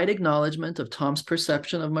is a light acknowledgement of Tom's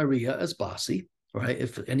perception of Maria as bossy, right?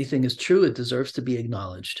 If anything is true, it deserves to be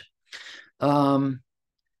acknowledged. And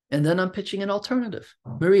then I'm pitching an alternative.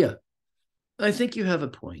 Maria, I think you have a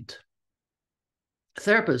point.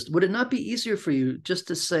 Therapist, would it not be easier for you just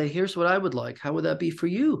to say, here's what I would like? How would that be for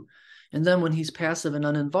you? And then when he's passive and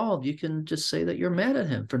uninvolved, you can just say that you're mad at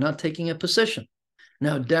him for not taking a position.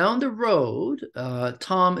 Now, down the road,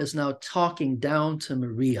 Tom is now talking down to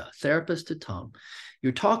Maria, therapist to Tom.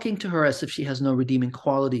 You're talking to her as if she has no redeeming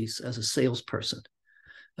qualities as a salesperson,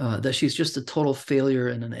 that she's just a total failure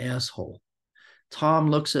and an asshole. Tom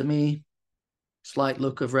looks at me, slight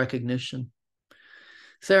look of recognition.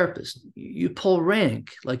 Therapist, you pull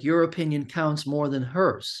rank, like your opinion counts more than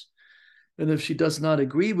hers. And if she does not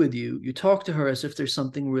agree with you, you talk to her as if there's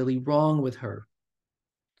something really wrong with her.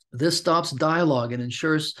 This stops dialogue and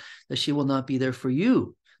ensures that she will not be there for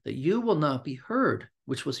you, that you will not be heard,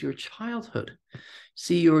 which was your childhood.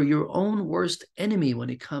 See, you're your own worst enemy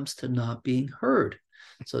when it comes to not being heard.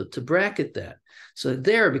 So to bracket that. So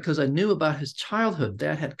there, because I knew about his childhood,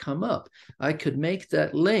 that had come up. I could make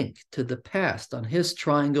that link to the past on his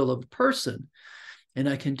triangle of person. And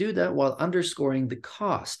I can do that while underscoring the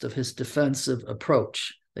cost of his defensive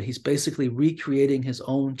approach, that he's basically recreating his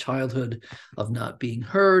own childhood of not being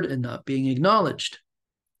heard and not being acknowledged.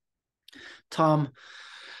 Tom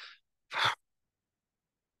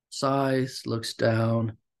sighs, looks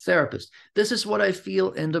down. Therapist, this is what I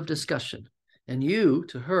feel, end of discussion. And you,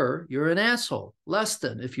 to her, you're an asshole, less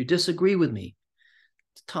than if you disagree with me.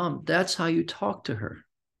 Tom, that's how you talk to her.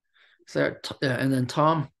 And then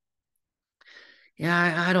Tom,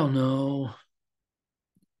 yeah, I don't know.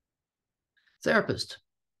 Therapist,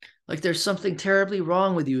 like there's something terribly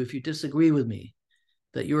wrong with you if you disagree with me,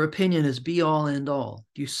 that your opinion is be all and all.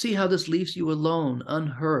 Do you see how this leaves you alone,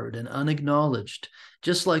 unheard and unacknowledged,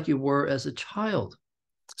 just like you were as a child?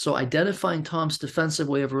 So identifying Tom's defensive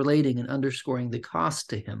way of relating and underscoring the cost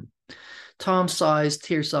to him. Tom sighs,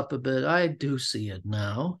 tears up a bit. I do see it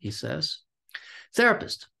now, he says.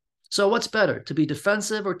 Therapist. So what's better, to be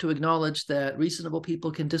defensive or to acknowledge that reasonable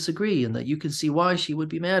people can disagree and that you can see why she would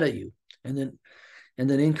be mad at you, and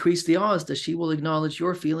then increase the odds that she will acknowledge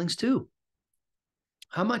your feelings too?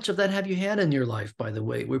 How much of that have you had in your life, by the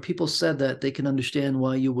way, where people said that they can understand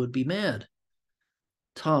why you would be mad?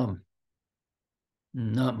 Tom.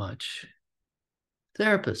 Not much.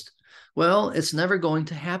 Therapist. Well, it's never going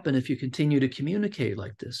to happen if you continue to communicate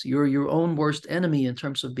like this. You're your own worst enemy in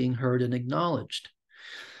terms of being heard and acknowledged.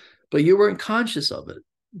 But you weren't conscious of it.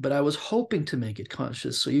 But I was hoping to make it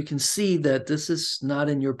conscious so you can see that this is not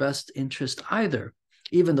in your best interest either.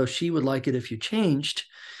 Even though she would like it if you changed,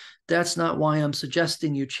 that's not why I'm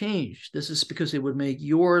suggesting you change. This is because it would make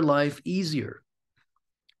your life easier.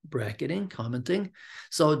 Bracketing, commenting.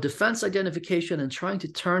 So defense identification and trying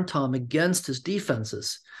to turn Tom against his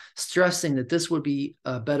defenses, stressing that this would be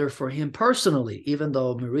better for him personally, even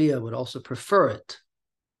though Maria would also prefer it.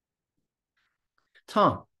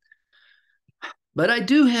 Tom. But I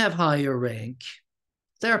do have higher rank.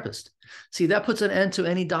 Therapist. See, that puts an end to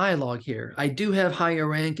any dialogue here. I do have higher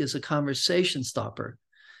rank as a conversation stopper.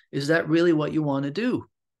 Is that really what you want to do?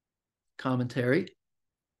 Commentary.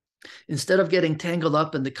 Instead of getting tangled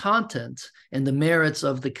up in the content and the merits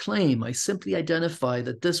of the claim, I simply identify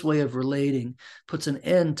that this way of relating puts an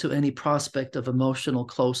end to any prospect of emotional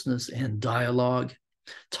closeness and dialogue.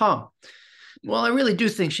 Tom. Well, I really do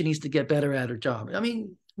think she needs to get better at her job. I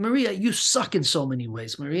mean, Maria, you suck in so many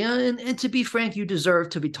ways, Maria. And to be frank, you deserve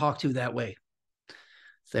to be talked to that way.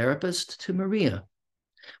 Therapist to Maria.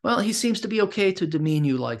 Well, he seems to be okay to demean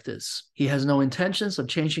you like this. He has no intentions of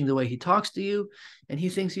changing the way he talks to you, and he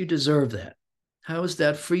thinks you deserve that. How is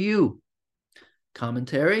that for you?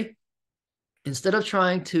 Commentary. Instead of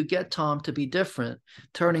trying to get Tom to be different,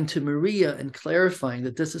 turning to Maria and clarifying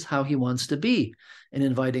that this is how he wants to be and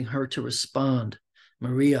inviting her to respond.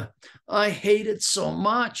 Maria, I hate it so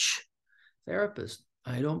much. Therapist,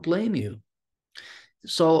 I don't blame you.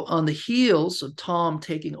 So on the heels of Tom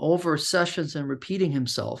taking over sessions and repeating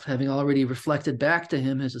himself, having already reflected back to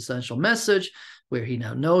him his essential message, where he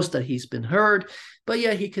now knows that he's been heard, but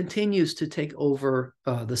yet he continues to take over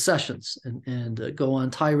the sessions and go on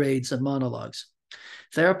tirades and monologues.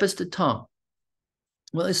 Therapist to Tom.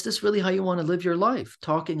 Well, is this really how you want to live your life?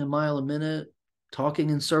 Talking a mile a minute, talking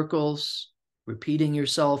in circles, repeating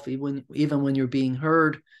yourself even when you're being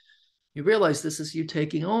heard. You realize this is you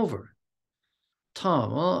taking over.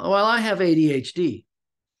 Tom, well, I have ADHD.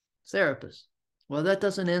 Therapist, well, that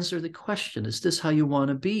doesn't answer the question. Is this how you want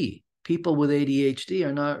to be? People with ADHD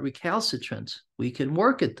are not recalcitrant. We can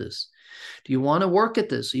work at this. Do you want to work at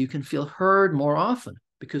this so you can feel heard more often?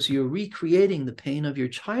 Because you're recreating the pain of your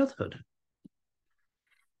childhood.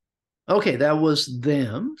 Okay, that was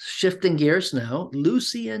them. Shifting gears now,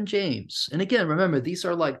 Lucy and James. And again, remember, these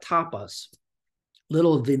are like tapas,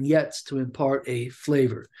 little vignettes to impart a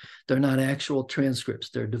flavor. They're not actual transcripts.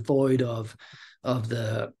 They're devoid of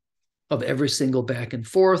every single back and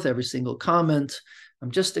forth, every single comment.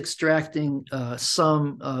 I'm just extracting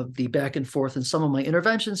some of the back and forth and some of my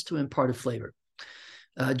interventions to impart a flavor.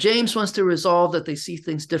 James wants to resolve that they see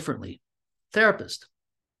things differently. Therapist.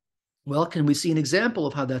 Well, can we see an example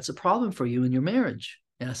of how that's a problem for you in your marriage?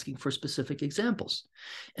 Asking for specific examples.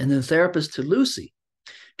 And then therapist to Lucy.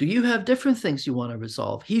 Do you have different things you want to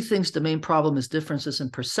resolve? He thinks the main problem is differences in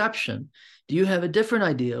perception. Do you have a different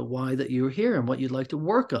idea why that you're here and what you'd like to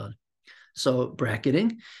work on? So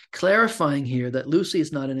bracketing, clarifying here that Lucy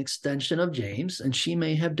is not an extension of James and she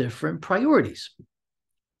may have different priorities.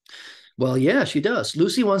 Well, yeah, she does.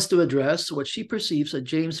 Lucy wants to address what she perceives as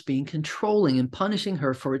James being controlling and punishing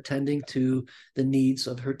her for attending to the needs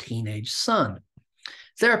of her teenage son.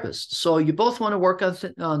 Therapist, so you both want to work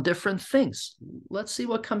on different things. Let's see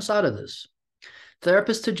what comes out of this.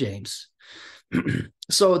 Therapist to James.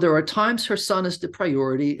 So there are times her son is the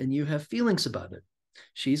priority and you have feelings about it.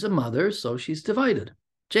 She's a mother, so she's divided.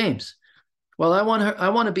 James, well, I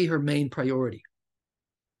want to be her main priority.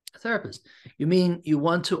 Therapist, you mean you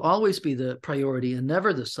want to always be the priority and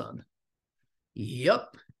never the son?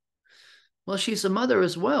 Yep. Well, she's a mother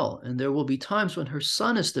as well, and there will be times when her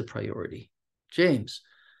son is the priority. James,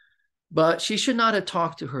 but she should not have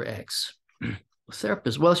talked to her ex.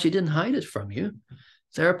 Therapist, well, she didn't hide it from you.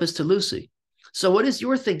 Therapist to Lucy. So what is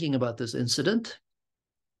your thinking about this incident?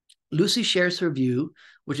 Lucy shares her view,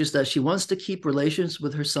 which is that she wants to keep relations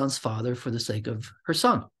with her son's father for the sake of her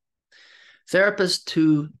son. Therapist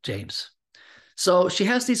to James. So she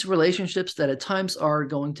has these relationships that at times are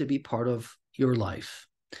going to be part of your life.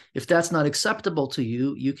 If that's not acceptable to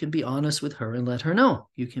you, you can be honest with her and let her know.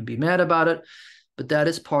 You can be mad about it, but that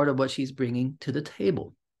is part of what she's bringing to the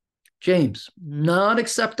table. James, not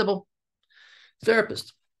acceptable.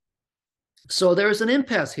 Therapist. So there's an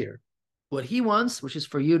impasse here. What he wants, which is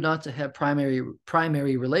for you not to have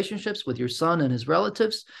primary relationships with your son and his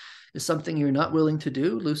relatives, is something you're not willing to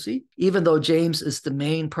do, Lucy. Even though James is the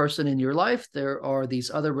main person in your life, there are these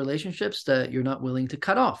other relationships that you're not willing to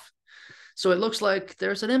cut off. So it looks like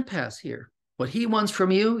there's an impasse here. What he wants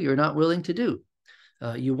from you, you're not willing to do.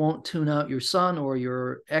 You won't tune out your son or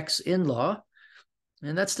your ex-in-law,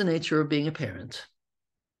 and that's the nature of being a parent.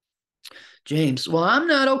 James, well, I'm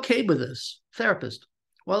not okay with this. Therapist,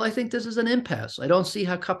 well, I think this is an impasse. I don't see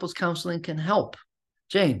how couples counseling can help.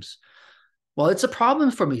 James, well, it's a problem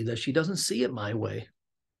for me that she doesn't see it my way.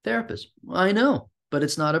 Therapist, well, I know, but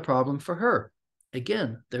it's not a problem for her.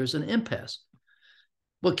 Again, there's an impasse.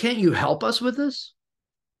 Well, can't you help us with this?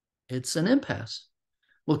 It's an impasse.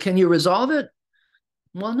 Well, can you resolve it?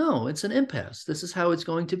 Well, no, it's an impasse. This is how it's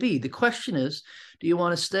going to be. The question is, do you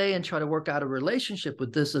want to stay and try to work out a relationship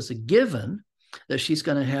with this as a given, that she's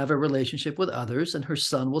going to have a relationship with others and her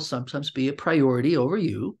son will sometimes be a priority over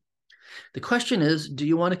you? The question is, do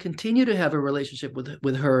you want to continue to have a relationship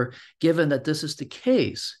with her, given that this is the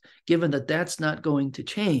case, given that that's not going to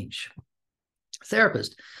change?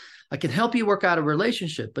 Therapist, I can help you work out a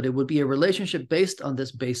relationship, but it would be a relationship based on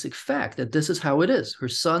this basic fact that this is how it is. Her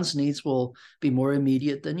son's needs will be more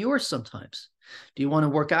immediate than yours sometimes. Do you want to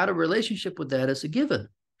work out a relationship with that as a given?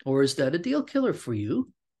 Or is that a deal killer for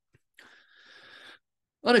you?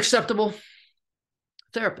 Unacceptable.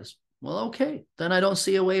 Therapist, well, okay, then I don't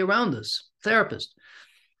see a way around this. Therapist,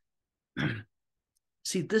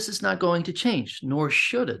 see, this is not going to change, nor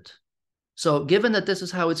should it. So given that this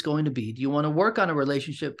is how it's going to be, do you want to work on a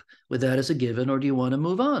relationship with that as a given, or do you want to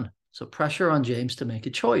move on? So pressure on James to make a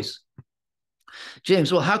choice.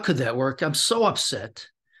 James, well, how could that work? I'm so upset.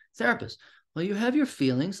 Therapist, well, you have your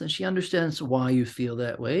feelings and she understands why you feel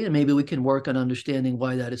that way. And maybe we can work on understanding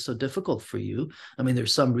why that is so difficult for you. I mean,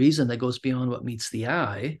 there's some reason that goes beyond what meets the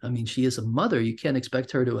eye. I mean, she is a mother. You can't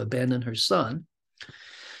expect her to abandon her son.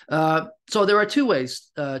 So there are two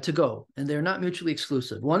ways to go, and they're not mutually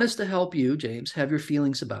exclusive. One is to help you, James, have your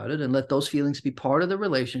feelings about it and let those feelings be part of the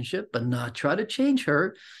relationship, but not try to change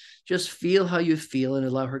her. Just feel how you feel and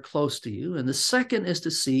allow her close to you. And the second is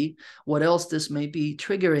to see what else this may be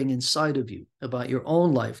triggering inside of you about your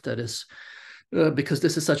own life, that is, because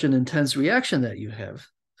this is such an intense reaction that you have.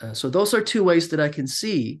 So those are two ways that I can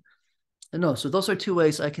see. So those are two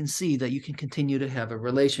ways I can see that you can continue to have a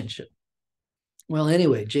relationship. Well,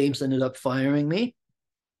 anyway, James ended up firing me.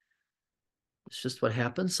 It's just what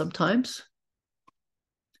happens sometimes.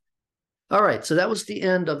 All right, so that was the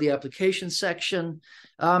end of the application section.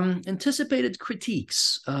 Anticipated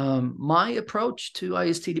critiques. My approach to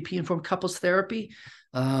ISTDP-informed couples therapy,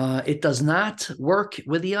 it does not work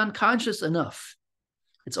with the unconscious enough.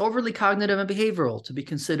 It's overly cognitive and behavioral to be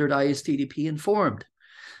considered ISTDP-informed.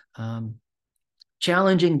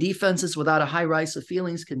 Challenging defenses without a high rise of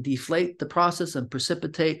feelings can deflate the process and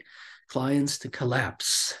precipitate clients to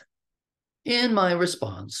collapse. In my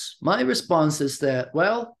response is that,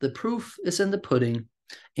 well, the proof is in the pudding,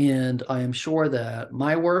 and I am sure that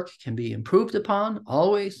my work can be improved upon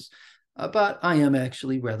always, but I am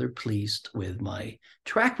actually rather pleased with my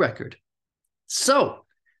track record. So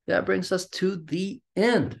that brings us to the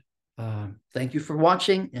end. Thank you for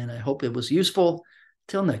watching, and I hope it was useful.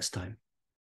 Till next time.